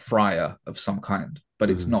it's a fryer of some kind, but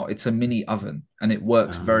it's not. It's a mini oven, and it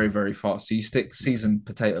works very, very fast. So you stick seasoned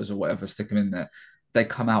potatoes or whatever, stick them in there. They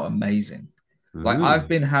come out amazing. Like I've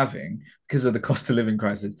been having, because of the cost of living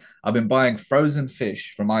crisis, I've been buying frozen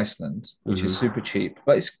fish from Iceland, which is super cheap,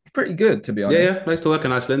 but it's pretty good, to be honest. Yeah, place to work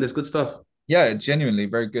in Iceland. It's good stuff. Yeah, genuinely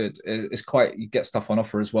very good. It's quite, you get stuff on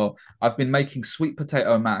offer as well. I've been making sweet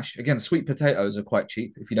potato mash. Again, sweet potatoes are quite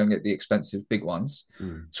cheap if you don't get the expensive big ones.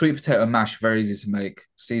 Sweet potato mash, very easy to make,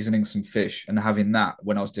 seasoning some fish and having that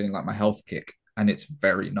when I was doing like my health kick. And it's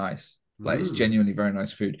very nice. Like it's genuinely very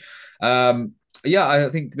nice food. Yeah, I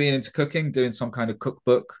think being into cooking, doing some kind of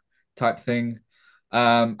cookbook type thing.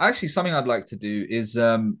 Actually, something I'd like to do is,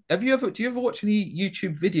 do you ever watch any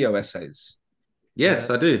YouTube video essays? Yes,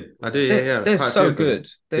 I do. Yeah. They're so good.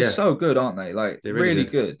 They're so good, aren't they? Like they're really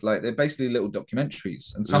good. Like they're basically little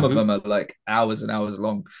documentaries, and some of them are like hours and hours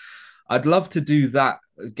long. I'd love to do that,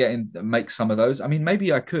 make some of those. I mean,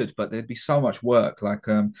 maybe I could, but there'd be so much work. Like,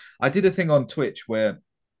 I did a thing on Twitch where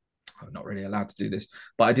I'm not really allowed to do this,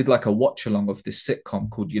 but I did like a watch along of this sitcom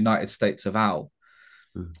called United States of Al.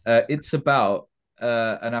 It's about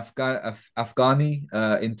an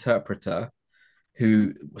Afghani interpreter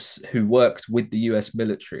who worked with the US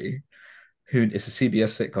military, who is a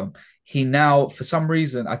CBS sitcom. He now, for some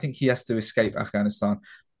reason, I think he has to escape Afghanistan,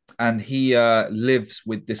 and he lives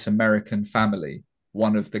with this American family.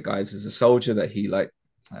 One of the guys is a soldier that he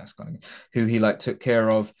who he took care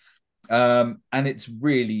of. And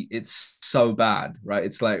it's so bad, right?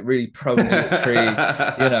 It's like really pro-military,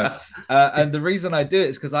 and the reason I do it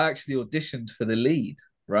is because I actually auditioned for the lead,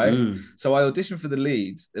 right? So I auditioned for the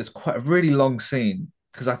lead. There's quite a really long scene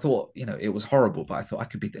because I thought, it was horrible, but I thought I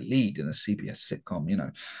could be the lead in a CBS sitcom,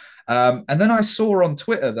 and then I saw on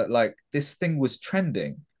Twitter that like this thing was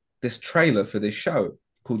trending, this trailer for this show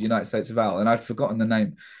called United States of Al, and I'd forgotten the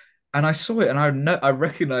name. And I saw it, and I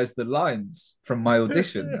recognized the lines from my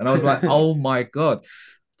audition, and I was like, "Oh my god!"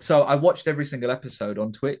 So I watched every single episode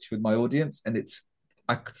on Twitch with my audience, and it's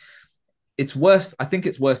worse. I think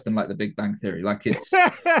it's worse than like The Big Bang Theory. Like it's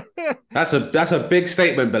that's a big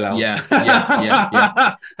statement, Bilal.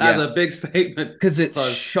 Yeah. That's a big statement because it's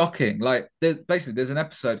shocking. Like there's an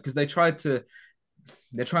episode because they're trying to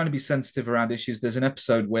be sensitive around issues. There's an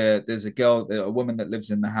episode where there's a woman that lives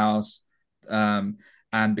in the house.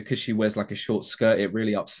 And because she wears like a short skirt, it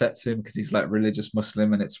really upsets him because he's like religious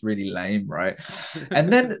Muslim and it's really lame, right?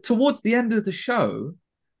 And then towards the end of the show,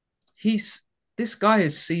 this guy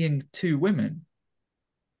is seeing two women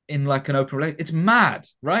in like an open relationship. It's mad,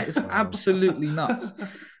 right? It's absolutely nuts.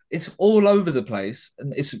 It's all over the place,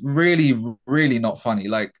 and it's really, really not funny.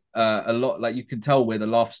 Like a lot, like you can tell where the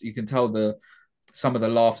laughs, you can tell some of the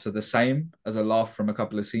laughs are the same as a laugh from a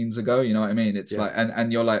couple of scenes ago. You know what I mean? It's like,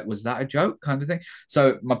 and you're like, was that a joke kind of thing?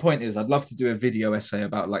 So my point is, I'd love to do a video essay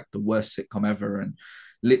about like the worst sitcom ever and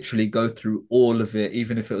literally go through all of it,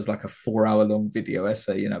 even if it was like a 4 hour long video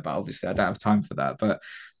essay, you know, but obviously I don't have time for that. But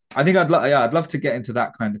I think I'd love to get into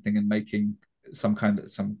that kind of thing and making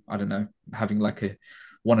I don't know, having like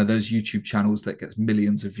one of those YouTube channels that gets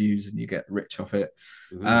millions of views and you get rich off it.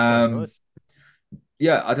 Nice.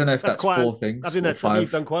 Yeah, I don't know if that's quite, four things. I think that's something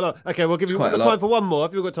you've done quite a lot. Okay, we'll give you. We've got time for one more.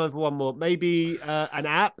 Have you got time for one more? Maybe an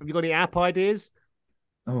app. Have you got any app ideas?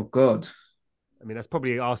 Oh God. I mean, that's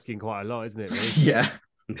probably asking quite a lot, isn't it? Really? Yeah.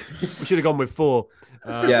 We should have gone with 4.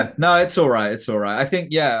 Yeah, no, it's all right. It's all right. I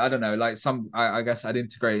think, I don't know, like I guess I'd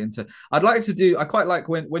integrate into. I quite like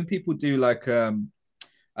when people do like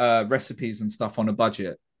recipes and stuff on a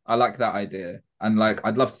budget. I like that idea, and like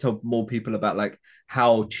I'd love to tell more people about like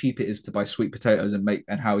how cheap it is to buy sweet potatoes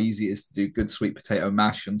and how easy it is to do good sweet potato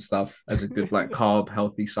mash and stuff as a good like carb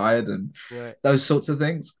healthy side and those sorts of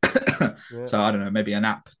things. So I don't know, maybe an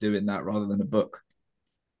app doing that rather than a book.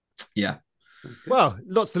 Yeah. Well,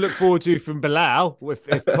 lots to look forward to from Bilal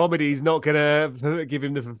if comedy's not gonna give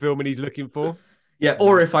him the fulfillment he's looking for. Yeah,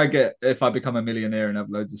 or if I become a millionaire and have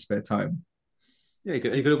loads of spare time. Yeah,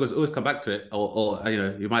 you could always come back to it, or you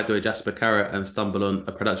know, you might do a Jasper Carrot and stumble on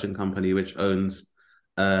a production company which owns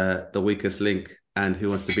The Weakest Link and Who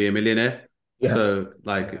Wants to Be a Millionaire. Yeah. So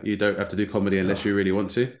like you don't have to do comedy unless you really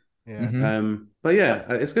want to. Yeah. But yeah,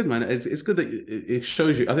 it's good, man. It's good that it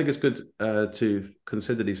shows you. I think it's good to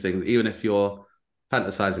consider these things, even if you're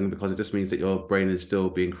fantasizing, because it just means that your brain is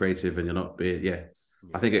still being creative and you're not being. Yeah,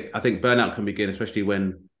 I think burnout can begin, especially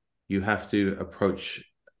when you have to approach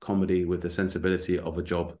comedy with the sensibility of a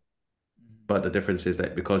job. But the difference is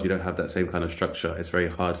that because you don't have that same kind of structure, it's very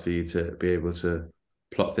hard for you to be able to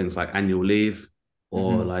plot things like annual leave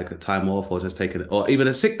or like a time off or just taking it, or even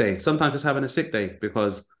a sick day. Sometimes just having a sick day,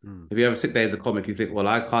 because if you have a sick day as a comic, you think, well,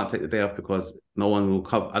 I can't take the day off because no one will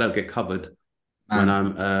cover. I don't get covered when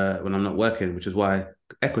I'm not working, which is why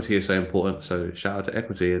equity is so important. So shout out to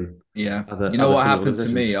equity and you know what happened to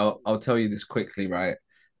me? I'll tell you this quickly, right?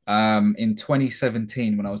 In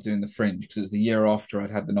 2017 when I was doing the Fringe, because it was the year after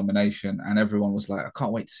I'd had the nomination, and everyone was like, I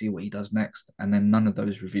can't wait to see what he does next, and then none of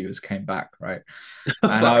those reviewers came back, right?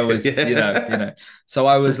 And I was you know so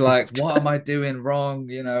I was like, what am I doing wrong,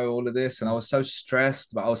 you know, all of this, and I was so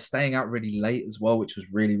stressed, but I was staying out really late as well, which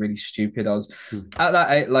was really, really stupid. I was at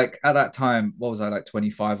that time, what was I, like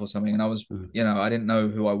 25 or something, and I was you know, I didn't know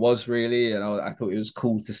who I was really, and I thought it was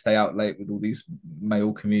cool to stay out late with all these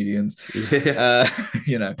male comedians.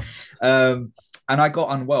 You know, and I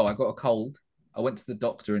got unwell. I got a cold. I went to the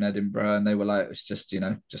doctor in Edinburgh and they were like, it's just, you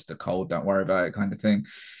know, just a cold, don't worry about it, kind of thing.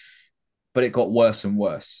 But it got worse and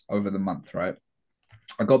worse over the month, right?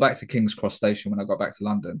 I got back to King's Cross Station when I got back to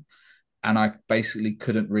London, and I basically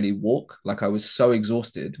couldn't really walk. Like I was so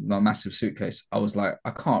exhausted with my massive suitcase. I was like,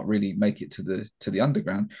 I can't really make it to the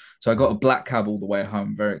underground. So I got a black cab all the way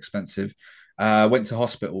home, very expensive. Went to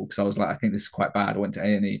hospital because I was like, I think this is quite bad. I went to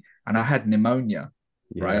A&E and I had pneumonia.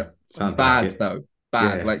 Right, bad though,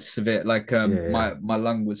 like severe, like my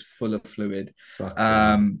lung was full of fluid,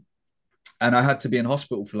 and I had to be in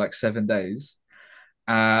hospital for like 7 days.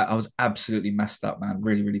 I was absolutely messed up, man,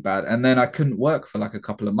 really, really bad. And then I couldn't work for like a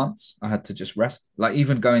couple of months. I had to just rest. Like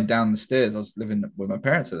even going down the stairs, I was living with my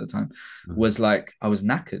parents at the time, was like I was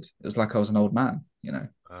knackered. It was like I was an old man, you know.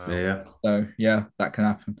 So yeah, that can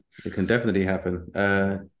happen. It can definitely happen.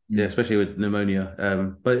 Yeah, especially with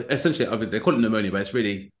pneumonia. But essentially, I mean, they call it pneumonia, but it's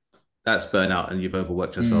really, that's burnout and you've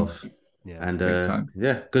overworked yourself. Yeah, and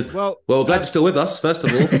good. Well, glad you're still with us. First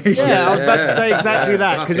of all, I was about to say exactly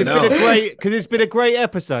that, because it's been a great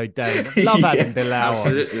episode, Dave. Love having Bilal.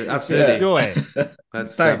 Absolutely. Enjoy it.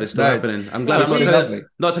 It's still happening. I'm glad I'm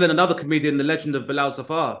not telling another comedian the legend of Bilal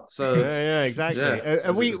Zafar. So yeah, exactly.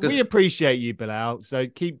 And we appreciate you, Bilal. So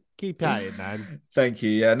keep at it, man. Thank you.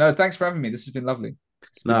 Yeah, no, thanks for having me. This has been lovely.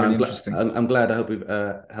 Really interesting. I'm glad. I hope we've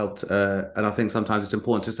helped. And I think sometimes it's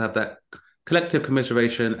important just to have that collective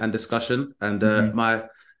commiseration and discussion. And my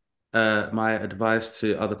advice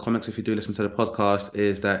to other comics, if you do listen to the podcast,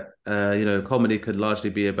 is that you know, comedy could largely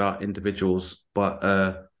be about individuals, but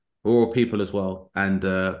we're all people as well. And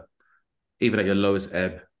even at your lowest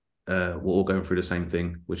ebb, we're all going through the same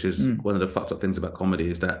thing, which is one of the fucked up things about comedy,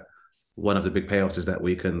 is that one of the big payoffs is that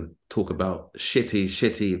we can talk about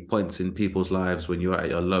shitty points in people's lives when you're at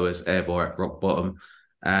your lowest ebb or at rock bottom,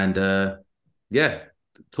 and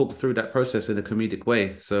talk through that process in a comedic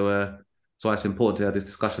way. So it's important to have these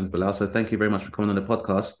discussions, Bilal. So thank you very much for coming on the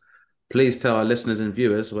podcast. Please tell our listeners and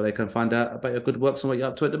viewers where they can find out about your good works and what you're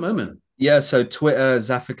up to at the moment. Yeah, so Twitter,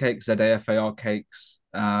 Zafar Cakes, Zafar Cakes.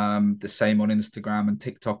 The same on Instagram and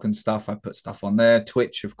TikTok and stuff. I put stuff on there.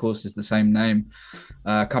 Twitch, of course, is the same name.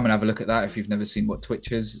 Come and have a look at that if you've never seen what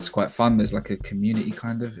Twitch is. It's quite fun. There's like a community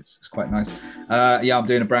kind of. It's quite nice. I'm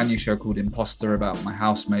doing a brand new show called Imposter about my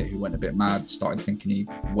housemate who went a bit mad, started thinking he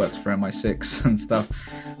works for MI6 and stuff.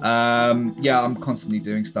 I'm constantly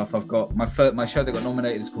doing stuff. I've got my show that got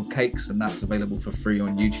nominated is called Cakes, and that's available for free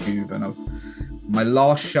on YouTube. And my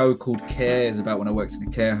last show called Care is about when I worked in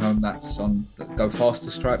a care home. That's on the Go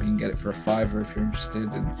Faster Stripe. You can get it for a $5 if you're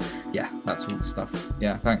interested. And that's all the stuff.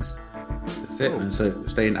 Yeah, thanks. That's it, man. So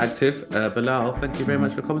staying active. Bilal, thank you very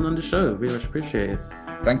much for coming on the show. Very much appreciate it.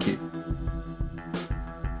 Thank you.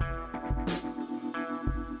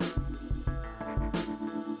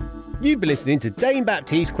 You've been listening to Dane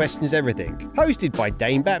Baptiste Questions Everything, hosted by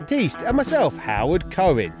Dane Baptiste and myself, Howard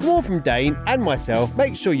Cohen. For more from Dane and myself,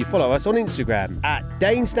 make sure you follow us on Instagram at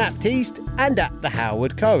DaneSnaptiste and at The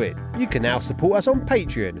Howard Cohen. You can now support us on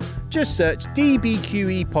Patreon. Just search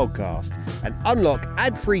DBQE Podcast and unlock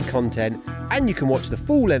ad-free content, and you can watch the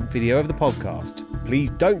full-length video of the podcast. Please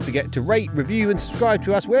don't forget to rate, review and subscribe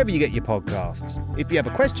to us wherever you get your podcasts. If you have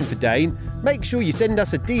a question for Dane, make sure you send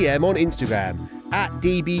us a DM on Instagram at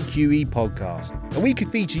DBQE Podcast, and we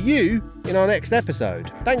could feature you in our next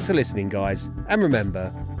episode. Thanks for listening, guys, and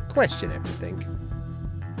remember, question everything.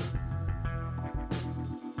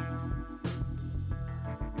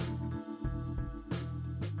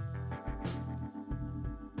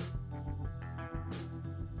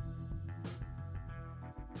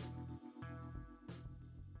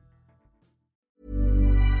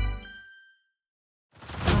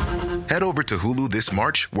 Head over to Hulu this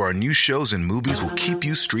March, where our new shows and movies will keep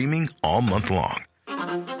you streaming all month long.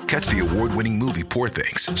 Catch the award-winning movie Poor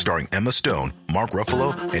Things, starring Emma Stone, Mark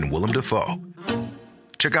Ruffalo, and Willem Dafoe.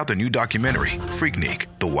 Check out the new documentary, Freaknik,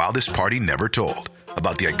 The Wildest Party Never Told,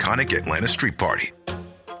 about the iconic Atlanta street party.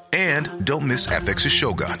 And don't miss FX's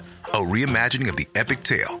Shogun, a reimagining of the epic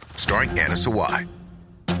tale, starring Anna Sawai.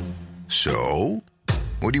 So,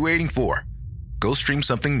 what are you waiting for? Go stream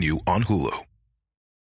something new on Hulu.